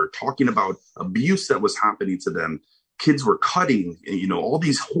coming to her talking about abuse that was happening to them. Kids were cutting, all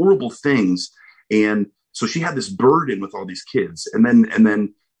these horrible things. And so she had this burden with all these kids. And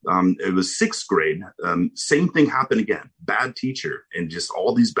then it was 6th grade. Same thing happened again. Bad teacher and just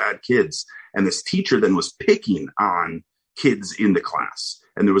all these bad kids. And this teacher then was picking on kids in the class.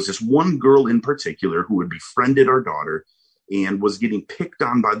 And there was this one girl in particular who had befriended our daughter and was getting picked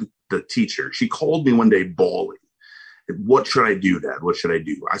on by the teacher. She called me one day bawling. What should I do, Dad? What should I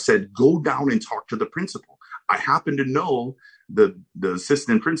do? I said, go down and talk to the principal. I happen to know the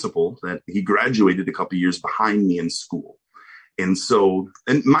assistant principal, that he graduated a couple years behind me in school. And so,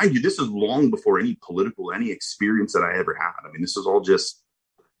 and mind you, this is long before any experience that I ever had. I mean, this is all just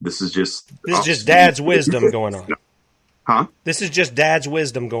This is just Dad's wisdom going on. Huh? This is just Dad's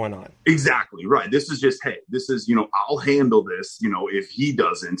wisdom going on. Exactly right. This is just, hey, this is, I'll handle this, if he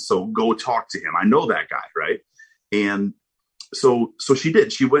doesn't. So go talk to him. I know that guy, right? And so she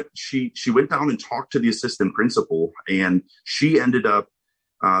did. She went down and talked to the assistant principal, and she ended up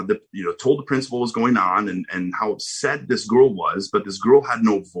told the principal what was going on and how upset this girl was, but this girl had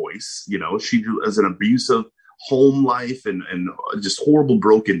no voice. She was an abusive home life and just horrible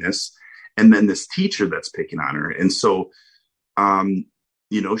brokenness. And then this teacher that's picking on her. And so,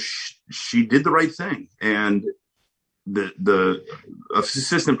 she did the right thing. And the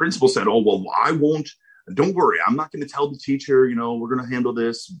assistant principal said, oh, well, don't worry. I'm not going to tell the teacher, we're going to handle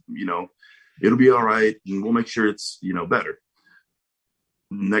this, it'll be all right. And we'll make sure it's, better.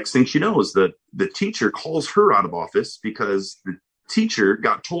 Next thing she knows, the teacher calls her out of office because the teacher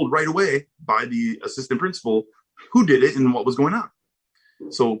got told right away by the assistant principal who did it and what was going on.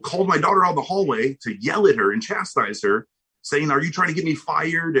 So called my daughter out of the hallway to yell at her and chastise her, saying, are you trying to get me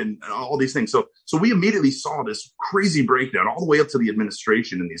fired? And all these things. So we immediately saw this crazy breakdown all the way up to the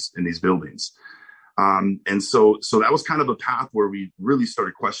administration in these buildings. And so that was kind of a path where we really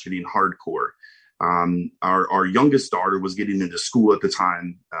started questioning hardcore. Our youngest daughter was getting into school at the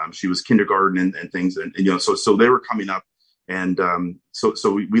time. She was kindergarten and things. And so they were coming up. And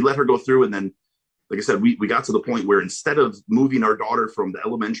so we let her go through. And then, like I said, we got to the point where instead of moving our daughter from the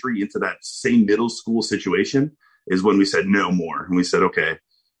elementary into that same middle school situation is when we said no more. And we said, okay,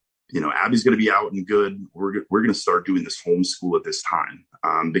 Abby's going to be out and good. We're going to start doing this homeschool at this time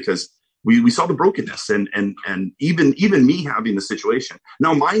because we saw the brokenness and even me having the situation.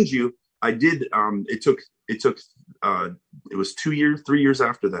 Now, mind you, I did. It was 2 years, 3 years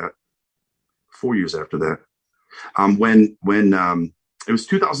after that, 4 years after that. When it was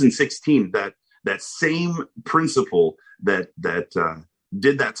 2016 that same principal that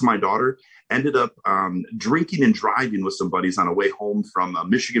did that to my daughter ended up drinking and driving with some buddies on a way home from a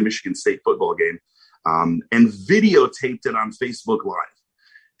Michigan State football game and videotaped it on Facebook Live.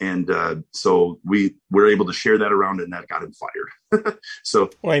 And so we were able to share that around, and that got him fired. So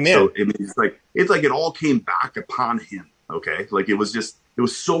it's like it all came back upon him. Okay, like it was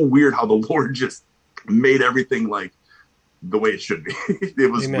so weird how the Lord just made everything like the way it should be.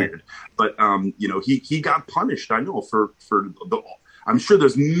 It was weird, but he got punished. I know for I'm sure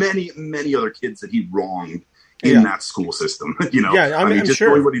there's many other kids that he wronged in that school system. I'm just sure.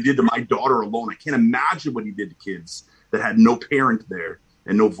 Knowing what he did to my daughter alone, I can't imagine what he did to kids that had no parent there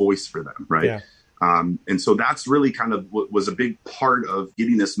and no voice for them. Right. Yeah. And so that's really kind of what was a big part of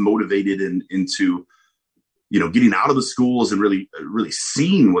getting us motivated into, getting out of the schools and really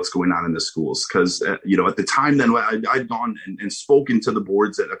seeing what's going on in the schools. Cause at the time then I'd gone and spoken to the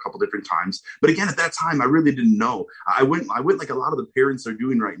boards at a couple different times. But again, at that time, I really didn't know. I went like a lot of the parents are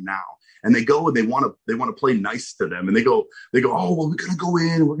doing right now. And they go and they want to play nice to them. And they go, oh, well, we're going to go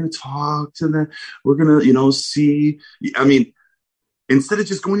in, we're going to talk to them. We're going to, see, I mean, instead of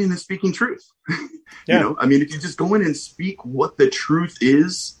just going in and speaking truth, if you just go in and speak what the truth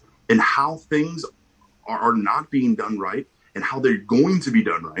is and how things are not being done right and how they're going to be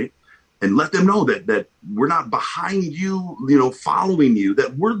done right, and let them know that we're not behind you, following you,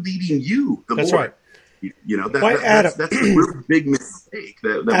 that we're leading you. That's Lord. Right. That's a real big mistake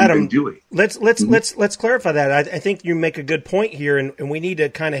that Adam, we've been doing. Let's clarify that. I think you make a good point here, and we need to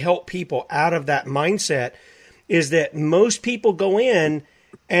kind of help people out of that mindset. Is that most people go in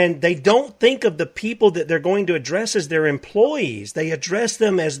and they don't think of the people that they're going to address as their employees. They address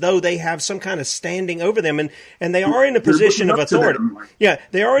them as though they have some kind of standing over them, and they are in a position of authority. Yeah,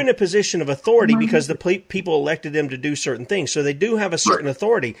 they are in a position of authority because the people elected them to do certain things. So they do have a certain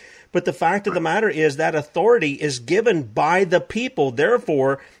authority. But the fact of the matter is that authority is given by the people.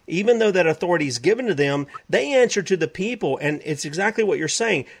 Therefore, even though that authority is given to them, they answer to the people. And it's exactly what you're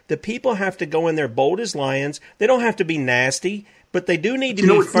saying. The people have to go in there bold as lions. They don't have to be nasty, but they do need to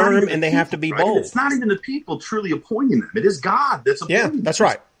be firm, and they have to be bold. It's not even the people truly appointing them. It is God that's appointing them. Yeah, that's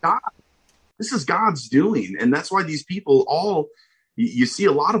right. This is God's doing. And that's why these people all, you see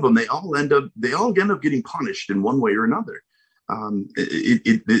a lot of them, they all end up getting punished in one way or another.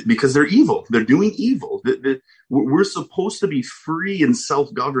 Because they're evil. They're doing evil. We're supposed to be free and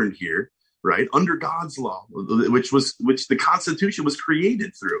self-governed here, right? Under God's law, which the Constitution was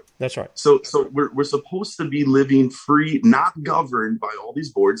created through. That's right. So we're supposed to be living free, not governed by all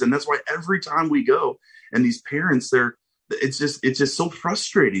these boards. And that's why every time we go and these parents, it's just so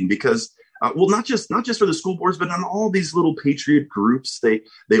frustrating because not just for the school boards, but on all these little patriot groups, they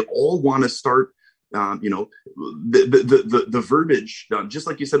all want to start. The verbiage, just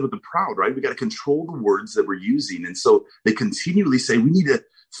like you said with the proud, right? We got to control the words that we're using. And so they continually say, we need to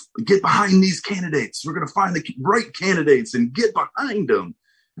get behind these candidates. We're going to find the right candidates and get behind them.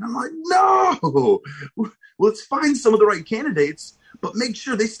 And I'm like, no, let's find some of the right candidates, but make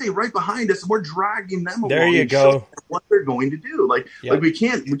sure they stay right behind us and we're dragging them along. There you go. What they're going to do. Like we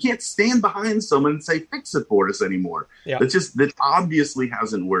can't stand behind someone and say, fix it for us anymore. Yep. That obviously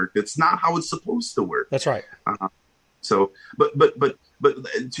hasn't worked. It's not how it's supposed to work. That's right. So, but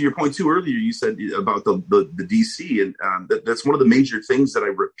to your point too earlier, you said about the DC, and that's one of the major things that I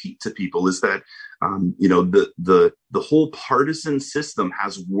repeat to people is that the whole partisan system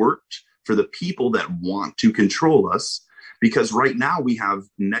has worked for the people that want to control us, because right now we have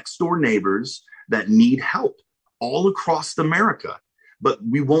next door neighbors that need help all across America, but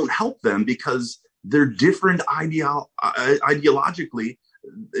we won't help them because they're different ideologically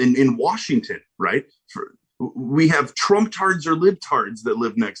in Washington, right? We have Trump-tards or libtards that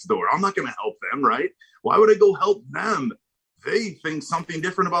live next door. I'm not going to help them, right? Why would I go help them? They think something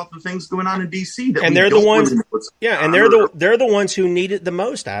different about the things going on in D.C. And they're the ones, and they're the ones who need it the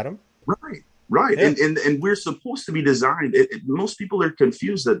most, Adam. Right. Yeah. And we're supposed to be designed. Most people are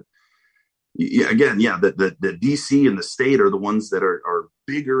confused that, that D.C. and the state are the ones that are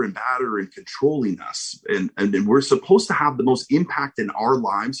bigger and badder and controlling us, and we're supposed to have the most impact in our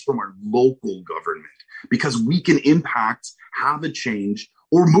lives from our local government, because we can impact, have a change,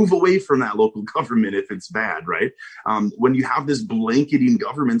 or move away from that local government if it's bad, right? When you have this blanketing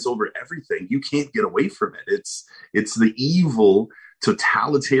governments over everything, you can't get away from it. It's the evil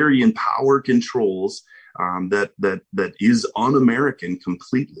totalitarian power controls that is un-American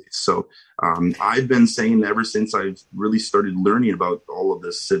completely. So I've been saying ever since I've really started learning about all of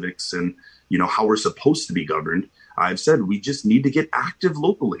this civics and how we're supposed to be governed, I've said we just need to get active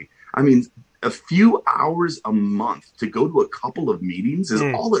locally. I mean, a few hours a month to go to a couple of meetings is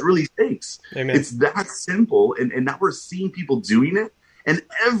all it really takes. Amen. It's that simple. And now we're seeing people doing it, and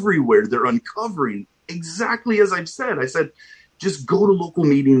everywhere they're uncovering exactly as I've said. I said, just go to local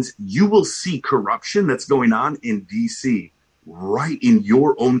meetings. You will see corruption that's going on in D.C. right in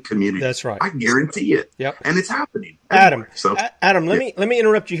your own community. That's right. I guarantee it. Yep. And it's happening. Adam, Adam, let me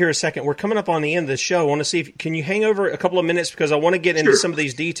interrupt you here a second. We're coming up on the end of the show. I want to see can you hang over a couple of minutes, because I want to get into some of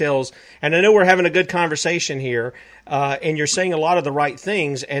these details. And I know we're having a good conversation here, and you're saying a lot of the right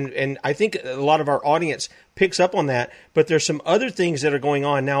things, and I think a lot of our audience picks up on that. But there's some other things that are going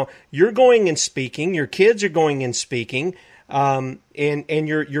on. Now, you're going and speaking. Your kids are going and speaking. And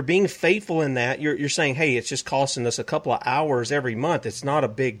you're being faithful in that. You're saying, hey, it's just costing us a couple of hours every month. It's not a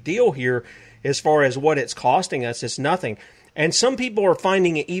big deal here as far as what it's costing us. It's nothing. And some people are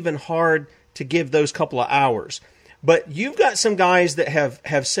finding it even hard to give those couple of hours. But you've got some guys that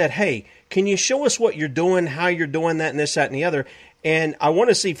have said, hey, can you show us what you're doing, how you're doing that, and this, that, and the other? And I want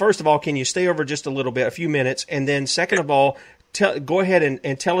to see, first of all, can you stay over just a little bit, a few minutes? And then second of all, go ahead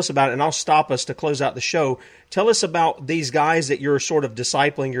and tell us about it, and I'll stop us to close out the show. Tell us about these guys that you're sort of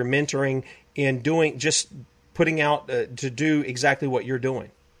discipling, you're mentoring, and doing, just putting out to do exactly what you're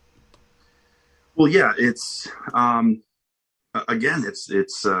doing. Well, yeah, it's again, it's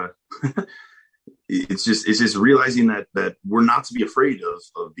it's just realizing that we're not to be afraid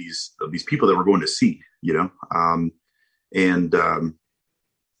of these people that we're going to see, and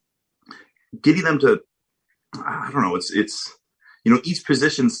getting them to, I don't know, it's each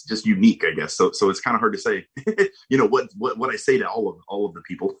position's just unique, I guess. So it's kind of hard to say, what I say to all of the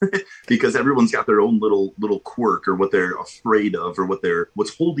people, because everyone's got their own little quirk, or what they're afraid of, or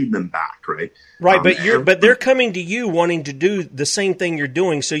what's holding them back, right? Right, but they're coming to you wanting to do the same thing you're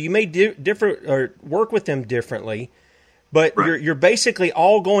doing, so you may different or work with them differently, but right. You're basically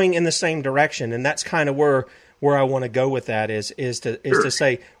all going in the same direction, and that's kind of where I want to go with that is to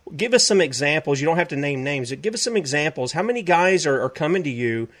say, give us some examples. You don't have to name names, but give us some examples. How many guys are coming to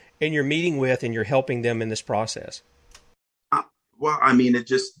you and you're meeting with and you're helping them in this process? Well, I mean, it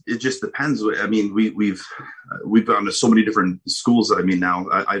just depends. I mean, we've gone to so many different schools. I mean, now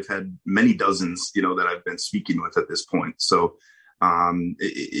I've had many dozens, that I've been speaking with at this point. So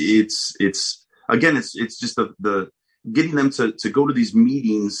it's just the getting them to go to these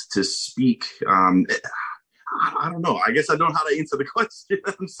meetings to speak. I don't know. I guess I don't know how to answer the question.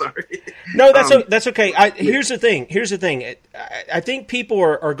 I'm sorry. No, that's okay. Here's the thing. I think people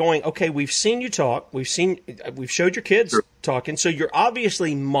are going, okay, we've seen you talk. We've showed your kids talking. So you're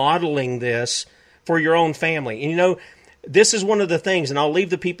obviously modeling this for your own family. And this is one of the things, and I'll leave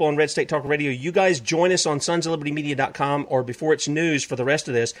the people on Red State Talk Radio. You guys join us on sonsoflibertymedia.com or before it's news for the rest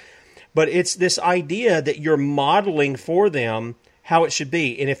of this. But it's this idea that you're modeling for them how it should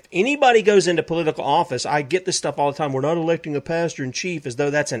be. And if anybody goes into political office, I get this stuff all the time. We're not electing a pastor in chief, as though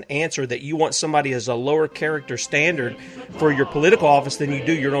that's an answer, that you want somebody as a lower character standard for your political office than you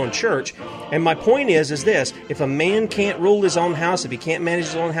do your own church. And my point is this: if a man can't rule his own house, if he can't manage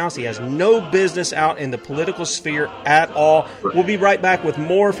his own house, he has no business out in the political sphere at all. We'll be right back with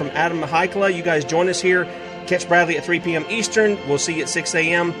more from Adam Heikela. You guys join us here. Catch Bradley at 3 p.m. Eastern. We'll see you at 6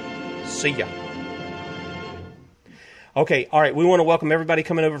 a.m. See ya. Okay, all right, we want to welcome everybody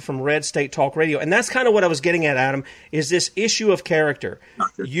coming over from Red State Talk Radio. And that's kind of what I was getting at, Adam, is this issue of character.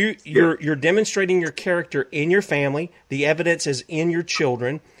 You're demonstrating your character in your family. The evidence is in your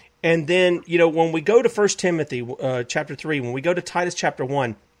children. And then, when we go to 1 Timothy chapter 3, when we go to Titus chapter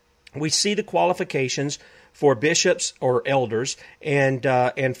 1, we see the qualifications for bishops or elders and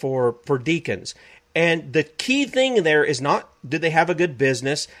for deacons. And the key thing there is not, do they have a good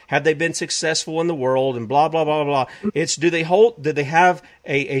business? Have they been successful in the world? And blah, blah, blah, blah. It's, do they have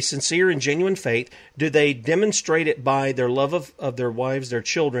a sincere and genuine faith? Do they demonstrate it by their love of their wives, their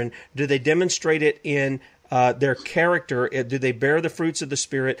children? Do they demonstrate it in their character? Do they bear the fruits of the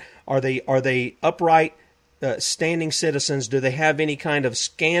Spirit? Are they upright, standing citizens? Do they have any kind of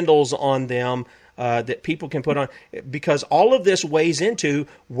scandals on them that people can put on? Because all of this weighs into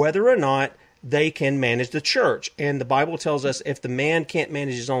whether or not they can manage the church. And the Bible tells us if the man can't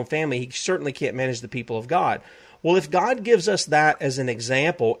manage his own family, he certainly can't manage the people of God. Well, if God gives us that as an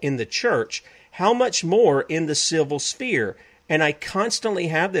example in the church, how much more in the civil sphere? And I constantly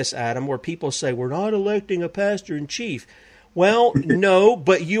have this, Adam, where people say, we're not electing a pastor in chief. Well, no,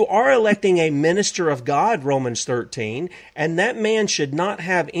 but you are electing a minister of God, Romans 13, and that man should not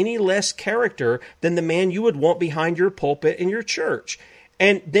have any less character than the man you would want behind your pulpit in your church.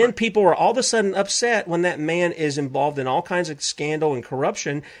 And then people are all of a sudden upset when that man is involved in all kinds of scandal and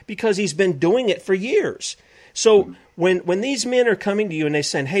corruption because he's been doing it for years. So when these men are coming to you and they're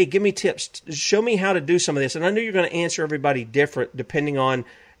saying, hey, give me tips, show me how to do some of this, and I know you're going to answer everybody different depending on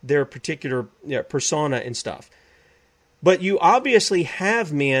their particular persona and stuff. But you obviously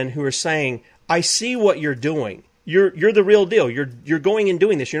have men who are saying, I see what you're doing. You're the real deal. You're going and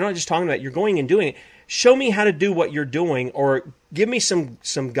doing this. You're not just talking about it. You're going and doing it. Show me how to do what you're doing, or give me some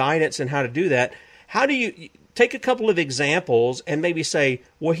guidance on how to do that. How do you take a couple of examples and maybe say,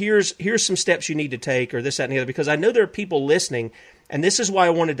 well, here's some steps you need to take, or this, that, and the other? Because I know there are people listening, and this is why I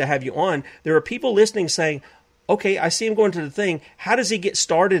wanted to have you on. There are people listening saying, okay, I see him going to the thing. How does he get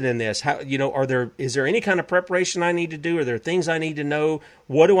started in this? How, is there any kind of preparation I need to do? Are there things I need to know?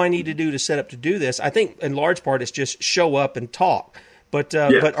 What do I need to do to set up to do this? I think in large part it's just show up and talk. But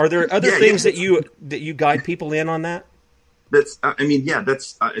are there other things that you guide people in on that? That's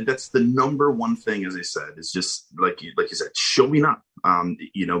the number one thing, as I said, is just like you said, showing up.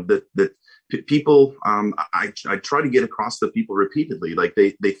 That people, I try to get across to people repeatedly, like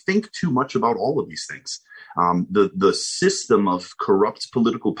they think too much about all of these things. The system of corrupt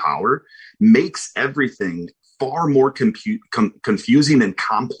political power makes everything far more confusing and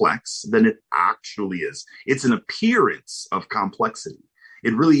complex than it actually is. It's an appearance of complexity.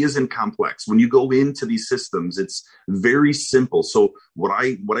 It really isn't complex. When you go into these systems, it's very simple. So what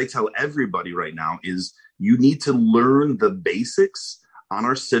I tell everybody right now is you need to learn the basics on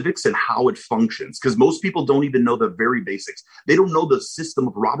our civics and how it functions, because most people don't even know the very basics. They don't know the system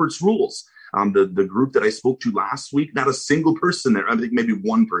of Robert's rules. The group that I spoke to last week, not a single person there, I think maybe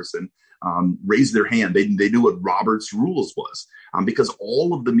one person raised their hand. They knew what Robert's rules was, because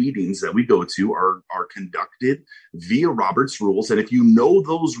all of the meetings that we go to are conducted via Robert's rules. And if you know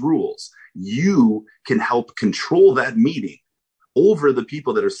those rules, you can help control that meeting over the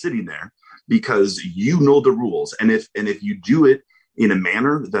people that are sitting there, because you know the rules. And if you do it in a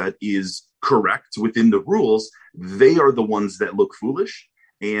manner that is correct within the rules, they are the ones that look foolish.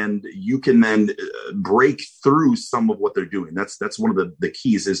 And you can then break through some of what they're doing. That's one of the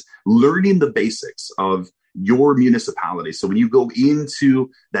keys, is learning the basics of your municipality. So when you go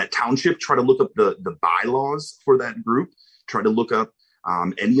into that township, try to look up the bylaws for that group. Try to look up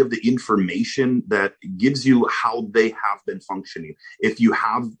any of the information that gives you how they have been functioning. If you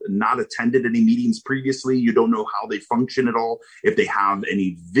have not attended any meetings previously, you don't know how they function at all. If they have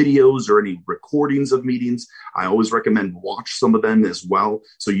any videos or any recordings of meetings, I always recommend watch some of them as well,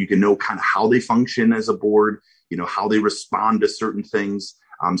 so you can know kind of how they function as a board, how they respond to certain things,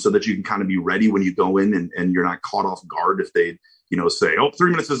 so that you can kind of be ready when you go in and you're not caught off guard if they, say, 3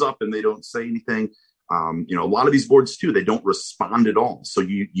 minutes is up and they don't say anything. A lot of these boards too, they don't respond at all. So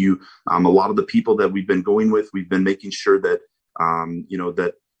a lot of the people that we've been going with, we've been making sure that,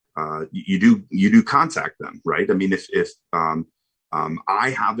 you do contact them, right? I mean, if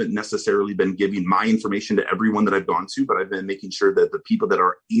I haven't necessarily been giving my information to everyone that I've gone to, but I've been making sure that the people that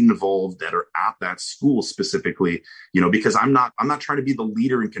are involved, that are at that school specifically, because I'm not trying to be the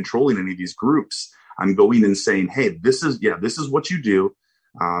leader in controlling any of these groups. I'm going and saying, hey, this is what you do.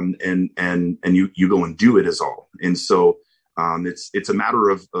 And you go and do it is all. And so, it's a matter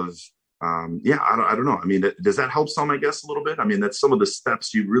of I don't know. I mean, does that help some, I guess, a little bit? I mean, that's some of the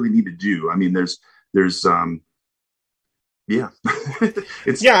steps you really need to do. I mean, there's it's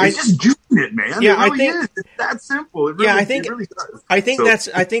just doing it, man. Yeah, it really is. It's that simple. It really, it really does. I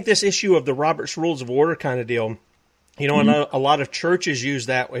think this issue of the Robert's Rules of Order kind of deal, a lot of churches use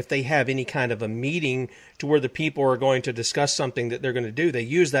that if they have any kind of a meeting to where the people are going to discuss something that they're going to do. They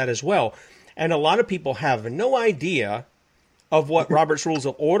use that as well. And a lot of people have no idea of what Robert's Rules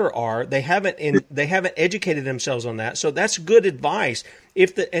of Order are. They haven't educated themselves on that. So that's good advice.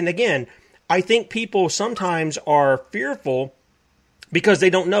 And again, I think people sometimes are fearful because they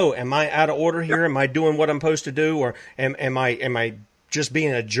don't know, am I out of order here? Am I doing what I'm supposed to do? Or am I just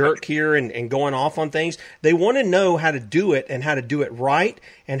being a jerk here and going off on things? They want to know how to do it and how to do it right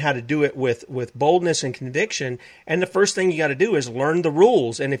and how to do it with boldness and conviction. And the first thing you got to do is learn the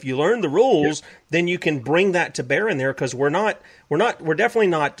rules. And if you learn the rules, then you can bring that to bear in there, because we're definitely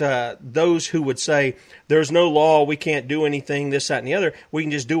not those who would say there's no law, we can't do anything, this, that, and the other. We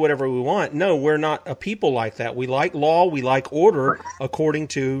can just do whatever we want. No, we're not a people like that. We like law, we like order according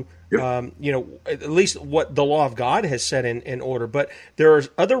to at least what the law of God has set in order. But there are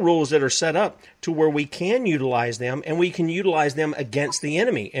other rules that are set up to where we can utilize them, and we can utilize them against the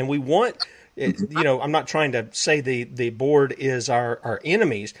enemy. And we want, I'm not trying to say the board is our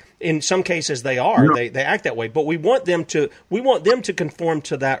enemies. In some cases, they are. No. They act that way. But we want them to conform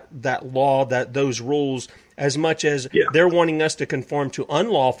to that law, those rules, as much as they're wanting us to conform to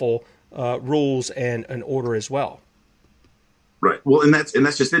unlawful rules and order as well. Right. Well, and that's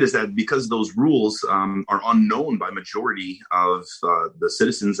just it, is that because those rules are unknown by majority of the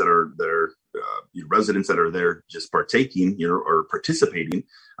citizens that are residents that are there just partaking, or participating,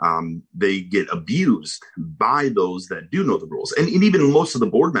 they get abused by those that do know the rules. And even most of the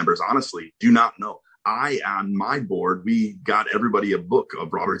board members, honestly, do not know. On my board, we got everybody a book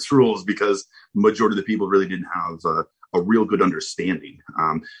of Robert's Rules because majority of the people really didn't have a real good understanding.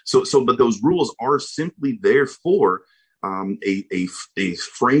 But those rules are simply there for a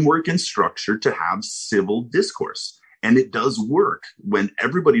framework and structure to have civil discourse. And it does work when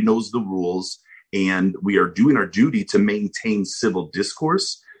everybody knows the rules and we are doing our duty to maintain civil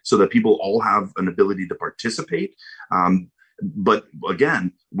discourse so that people all have an ability to participate. But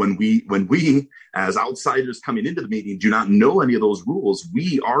again, when we as outsiders coming into the meeting do not know any of those rules,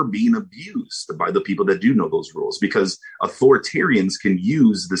 we are being abused by the people that do know those rules, because authoritarians can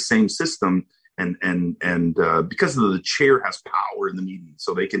use the same system and because the chair has power in the meeting,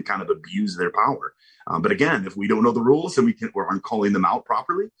 so they can kind of abuse their power. But again, if we don't know the rules and we aren't calling them out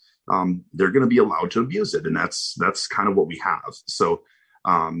properly, they're going to be allowed to abuse it. And that's kind of what we have. So,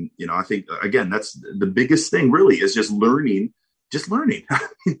 I think, again, that's the biggest thing really, is just learning. It's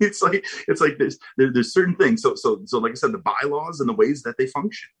like there's certain things. So like I said, the bylaws and the ways that they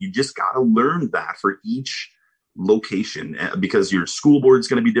function, you just got to learn that for each location, because your school board is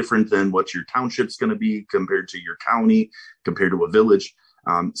going to be different than what your township's going to be compared to your county, compared to a village.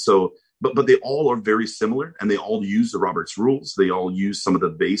 But they all are very similar, and they all use the Robert's Rules. They all use some of the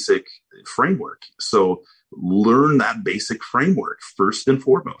basic framework. So learn that basic framework first and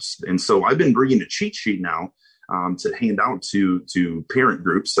foremost. And so I've been bringing a cheat sheet now to hand out to parent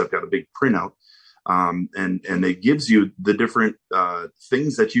groups. I've got a big printout. And it gives you the different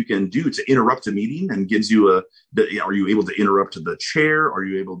things that you can do to interrupt a meeting, and gives you are you able to interrupt the chair?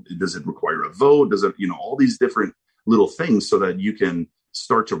 Does it require a vote? Does it, all these different little things, so that you can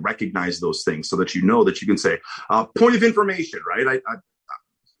start to recognize those things, so that that you can say, point of information, right?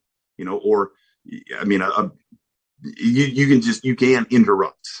 You can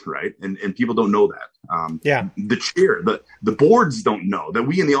interrupt, right? And people don't know that. The chair, the boards don't know that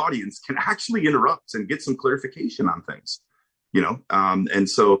we in the audience can actually interrupt and get some clarification on things,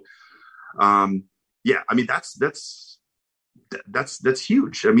 that's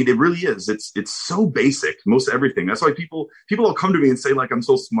huge. I mean, it really is. It's so basic, most everything. That's why people will come to me and say, like, I'm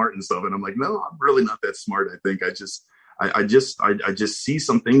so smart and stuff. And I'm like, no, I'm really not that smart. I think I just see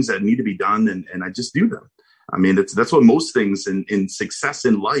some things that need to be done, and I just do them. I mean, that's what most things in success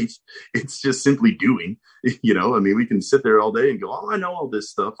in life, it's just simply doing, I mean, we can sit there all day and go, oh, I know all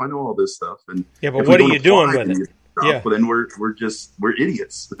this stuff. And but what are you doing with it? Well, then we're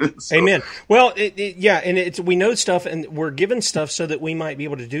idiots. So. Amen. Well, and we know stuff, and we're given stuff so that we might be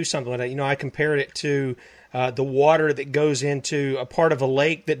able to do something like that. I compared it to the water that goes into a part of a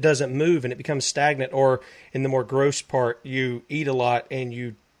lake that doesn't move and it becomes stagnant, or in the more gross part, you eat a lot and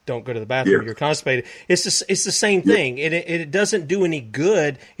you don't go to the bathroom, you're constipated. It's the same thing. It doesn't do any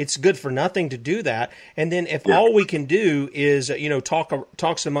good. It's good for nothing to do that. And then if all we can do is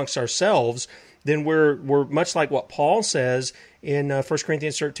talks amongst ourselves, then we're much like what Paul says in 1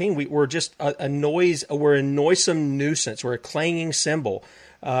 Corinthians 13. We're just a noise. We're a noisome nuisance. We're a clanging cymbal.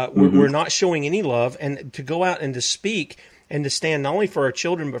 We're not showing any love. And to go out and to speak and to stand not only for our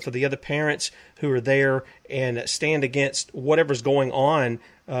children but for the other parents who are there and stand against whatever's going on,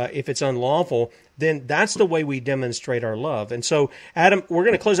 if it's unlawful, then that's the way we demonstrate our love. And so, Adam, we're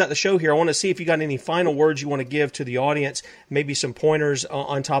going to close out the show here. I want to see if you got any final words you want to give to the audience, maybe some pointers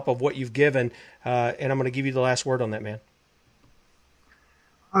on top of what you've given, and I'm going to give you the last word on that, man.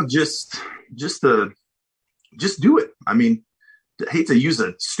 Just do it. I mean, I hate to use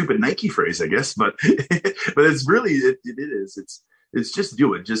a stupid Nike phrase, I guess, but it's really it is. It's just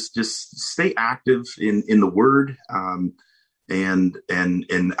do it. Just stay active in the Word, and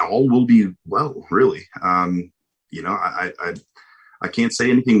all will be well. Really, I can't say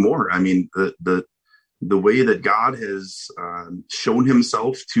anything more. I mean, the way that God has shown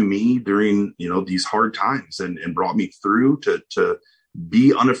Himself to me during these hard times and brought me through to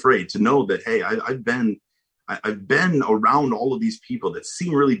be unafraid, to know that hey, I've been around all of these people that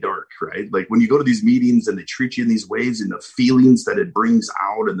seem really dark, right? Like when you go to these meetings and they treat you in these ways, and the feelings that it brings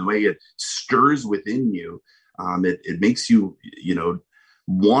out and the way it stirs within you, it makes you,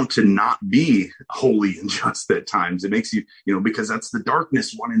 want to not be holy and just at times. It makes you, because that's the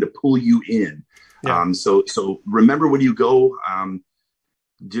darkness wanting to pull you in. Yeah. So remember when you go,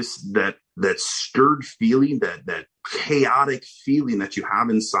 just that stirred feeling, that chaotic feeling that you have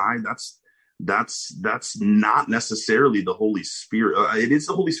inside, that's not necessarily the Holy Spirit. It is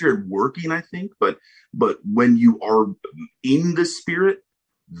the Holy Spirit working, I think, but when you are in the Spirit,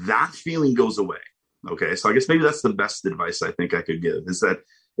 that feeling goes away. Okay, so I guess maybe that's the best advice I think I could give is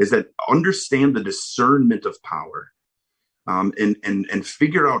that understand the discernment of power, and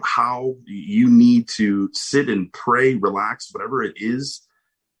figure out how you need to sit and pray, relax, whatever it is,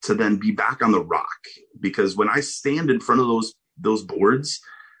 to then be back on the rock. Because when I stand in front of those boards,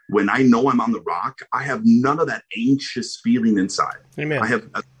 when I know I'm on the rock, I have none of that anxious feeling inside. Amen.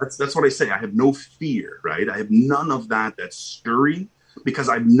 That's what I say. I have no fear, right? I have none of that stirring, because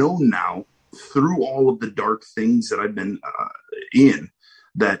I've known now through all of the dark things that I've been in,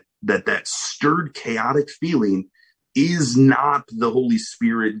 that stirred chaotic feeling is not the Holy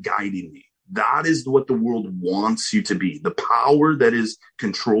Spirit guiding me. That is what the world wants you to be. The power that is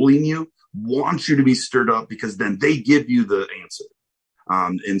controlling you wants you to be stirred up, because then they give you the answer.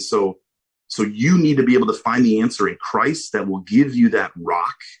 And so you need to be able to find the answer in Christ that will give you that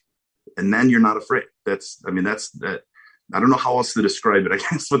rock, and then you're not afraid. That's I don't know how else to describe it, I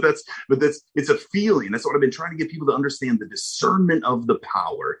guess, but it's a feeling. That's what I've been trying to get people to understand, the discernment of the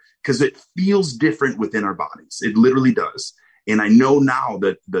power, because it feels different within our bodies. It literally does. And I know now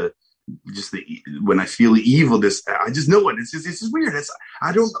that when I feel evil, I just know it. It's just weird.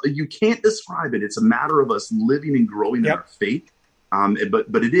 You can't describe it. It's a matter of us living and growing in our faith. But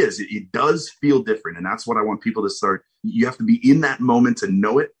it does feel different. And that's what I want people to start. You have to be in that moment to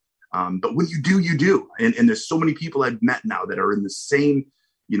know it. But when you do, you do. And there's so many people I've met now that are in the same,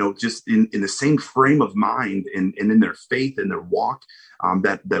 just in the same frame of mind and in their faith and their walk,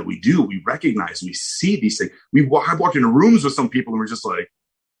 that we recognize, we see these things. I've walked into rooms with some people and we're just like,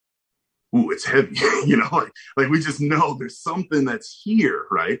 ooh, it's heavy, like we just know there's something that's here,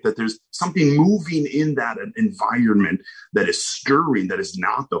 right? That there's something moving in that environment that is stirring, that is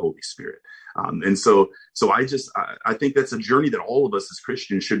not the Holy Spirit. And so I think that's a journey that all of us as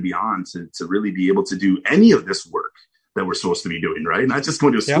Christians should be on to really be able to do any of this work that we're supposed to be doing, right? Not just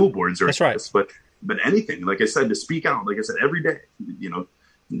going to school boards or that's right. But anything, like I said, to speak out, like I said, every day,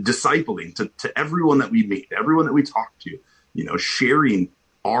 discipling to everyone that we meet, everyone that we talk to, sharing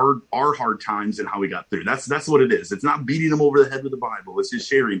our hard times and how we got through. That's what it is. It's not beating them over the head with the Bible. It's just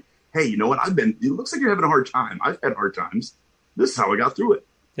sharing, hey, you know what? it looks like you're having a hard time. I've had hard times. This is how I got through it.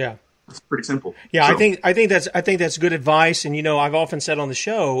 Yeah. It's pretty simple. Yeah. So, I think that's good advice. And, I've often said on the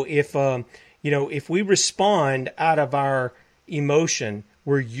show, if we respond out of our emotion,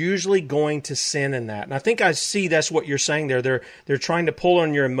 we're usually going to sin in that. And I think I see that's what you're saying there. They're trying to pull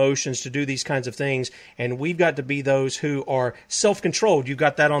on your emotions to do these kinds of things. And we've got to be those who are self-controlled. You've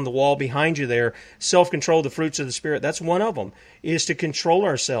got that on the wall behind you there. Self-control, the fruits of the Spirit. That's one of them, is to control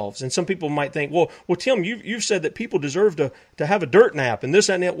ourselves. And some people might think, well, Tim, you've said that people deserve to have a dirt nap and this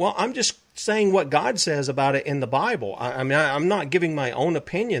and that. Well, I'm just saying what God says about it in the Bible. I'm not giving my own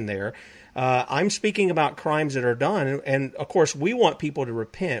opinion there. I'm speaking about crimes that are done, and of course, we want people to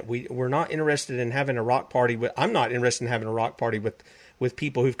repent. We're not interested in having a rock party. I'm not interested in having a rock party with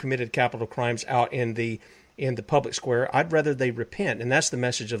people who've committed capital crimes out in the public square. I'd rather they repent, and that's the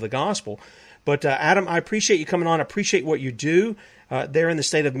message of the gospel. But Adam, I appreciate you coming on. I appreciate what you do there in the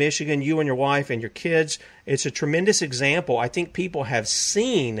state of Michigan, you and your wife and your kids. It's a tremendous example. I think people have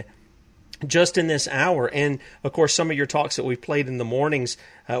seen just in this hour, and of course some of your talks that we've played in the mornings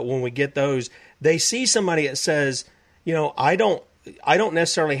when we get those, they see somebody that says, I don't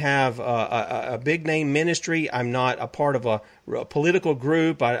necessarily have a big name ministry. I'm not a part of a political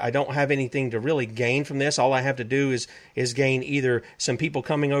group. I don't have anything to really gain from this. All I have to do is gain either some people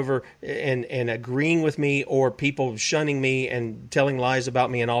coming over and agreeing with me, or people shunning me and telling lies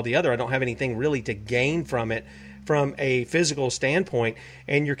about me and all the other. I don't have anything really to gain from it from a physical standpoint,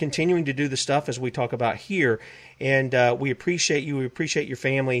 and you're continuing to do the stuff as we talk about here, and we appreciate you. We appreciate your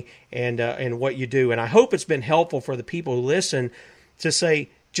family and what you do, and I hope it's been helpful for the people who listen to say,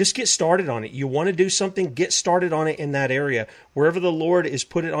 just get started on it. You want to do something, get started on it in that area. Wherever the Lord has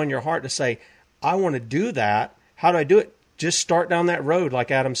put it on your heart to say, I want to do that. How do I do it? Just start down that road, like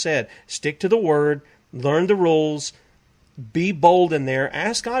Adam said. Stick to the Word, learn the rules, be bold in there.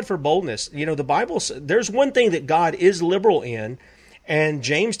 Ask God for boldness. The Bible, there's one thing that God is liberal in, and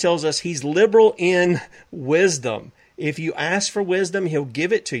James tells us He's liberal in wisdom. If you ask for wisdom, He'll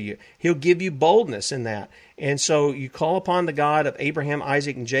give it to you. He'll give you boldness in that. And so you call upon the God of Abraham,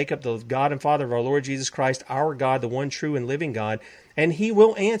 Isaac, and Jacob, the God and Father of our Lord Jesus Christ, our God, the one true and living God, and He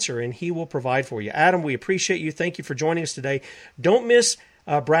will answer and He will provide for you. Adam, we appreciate you. Thank you for joining us today. Don't miss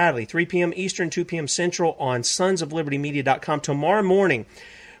Bradley, 3 p.m. Eastern, 2 p.m. Central on sonsoflibertymedia.com. Tomorrow morning,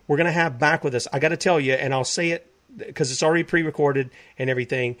 we're going to have back with us, I got to tell you, and I'll say it because it's already pre-recorded and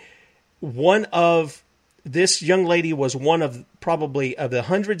everything, this young lady was one of probably of the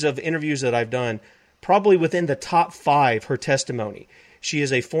hundreds of interviews that I've done, probably within the top 5, her testimony. She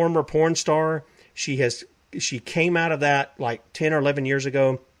is a former porn star. She came out of that like 10 or 11 years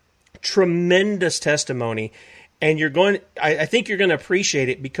ago. Tremendous testimony. And I think you're going to appreciate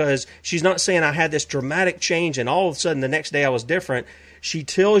it, because she's not saying I had this dramatic change and all of a sudden the next day I was different. She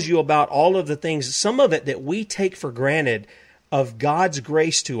tells you about all of the things, some of it that we take for granted of God's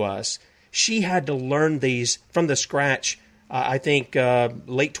grace to us. She had to learn these from the scratch, I think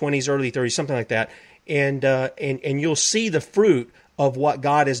late 20s, early 30s, something like that. And you'll see the fruit of what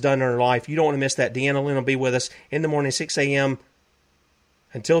God has done in her life. You don't want to miss that. Deanna Lynn will be with us in the morning, 6 a.m.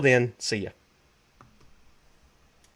 Until then, see ya.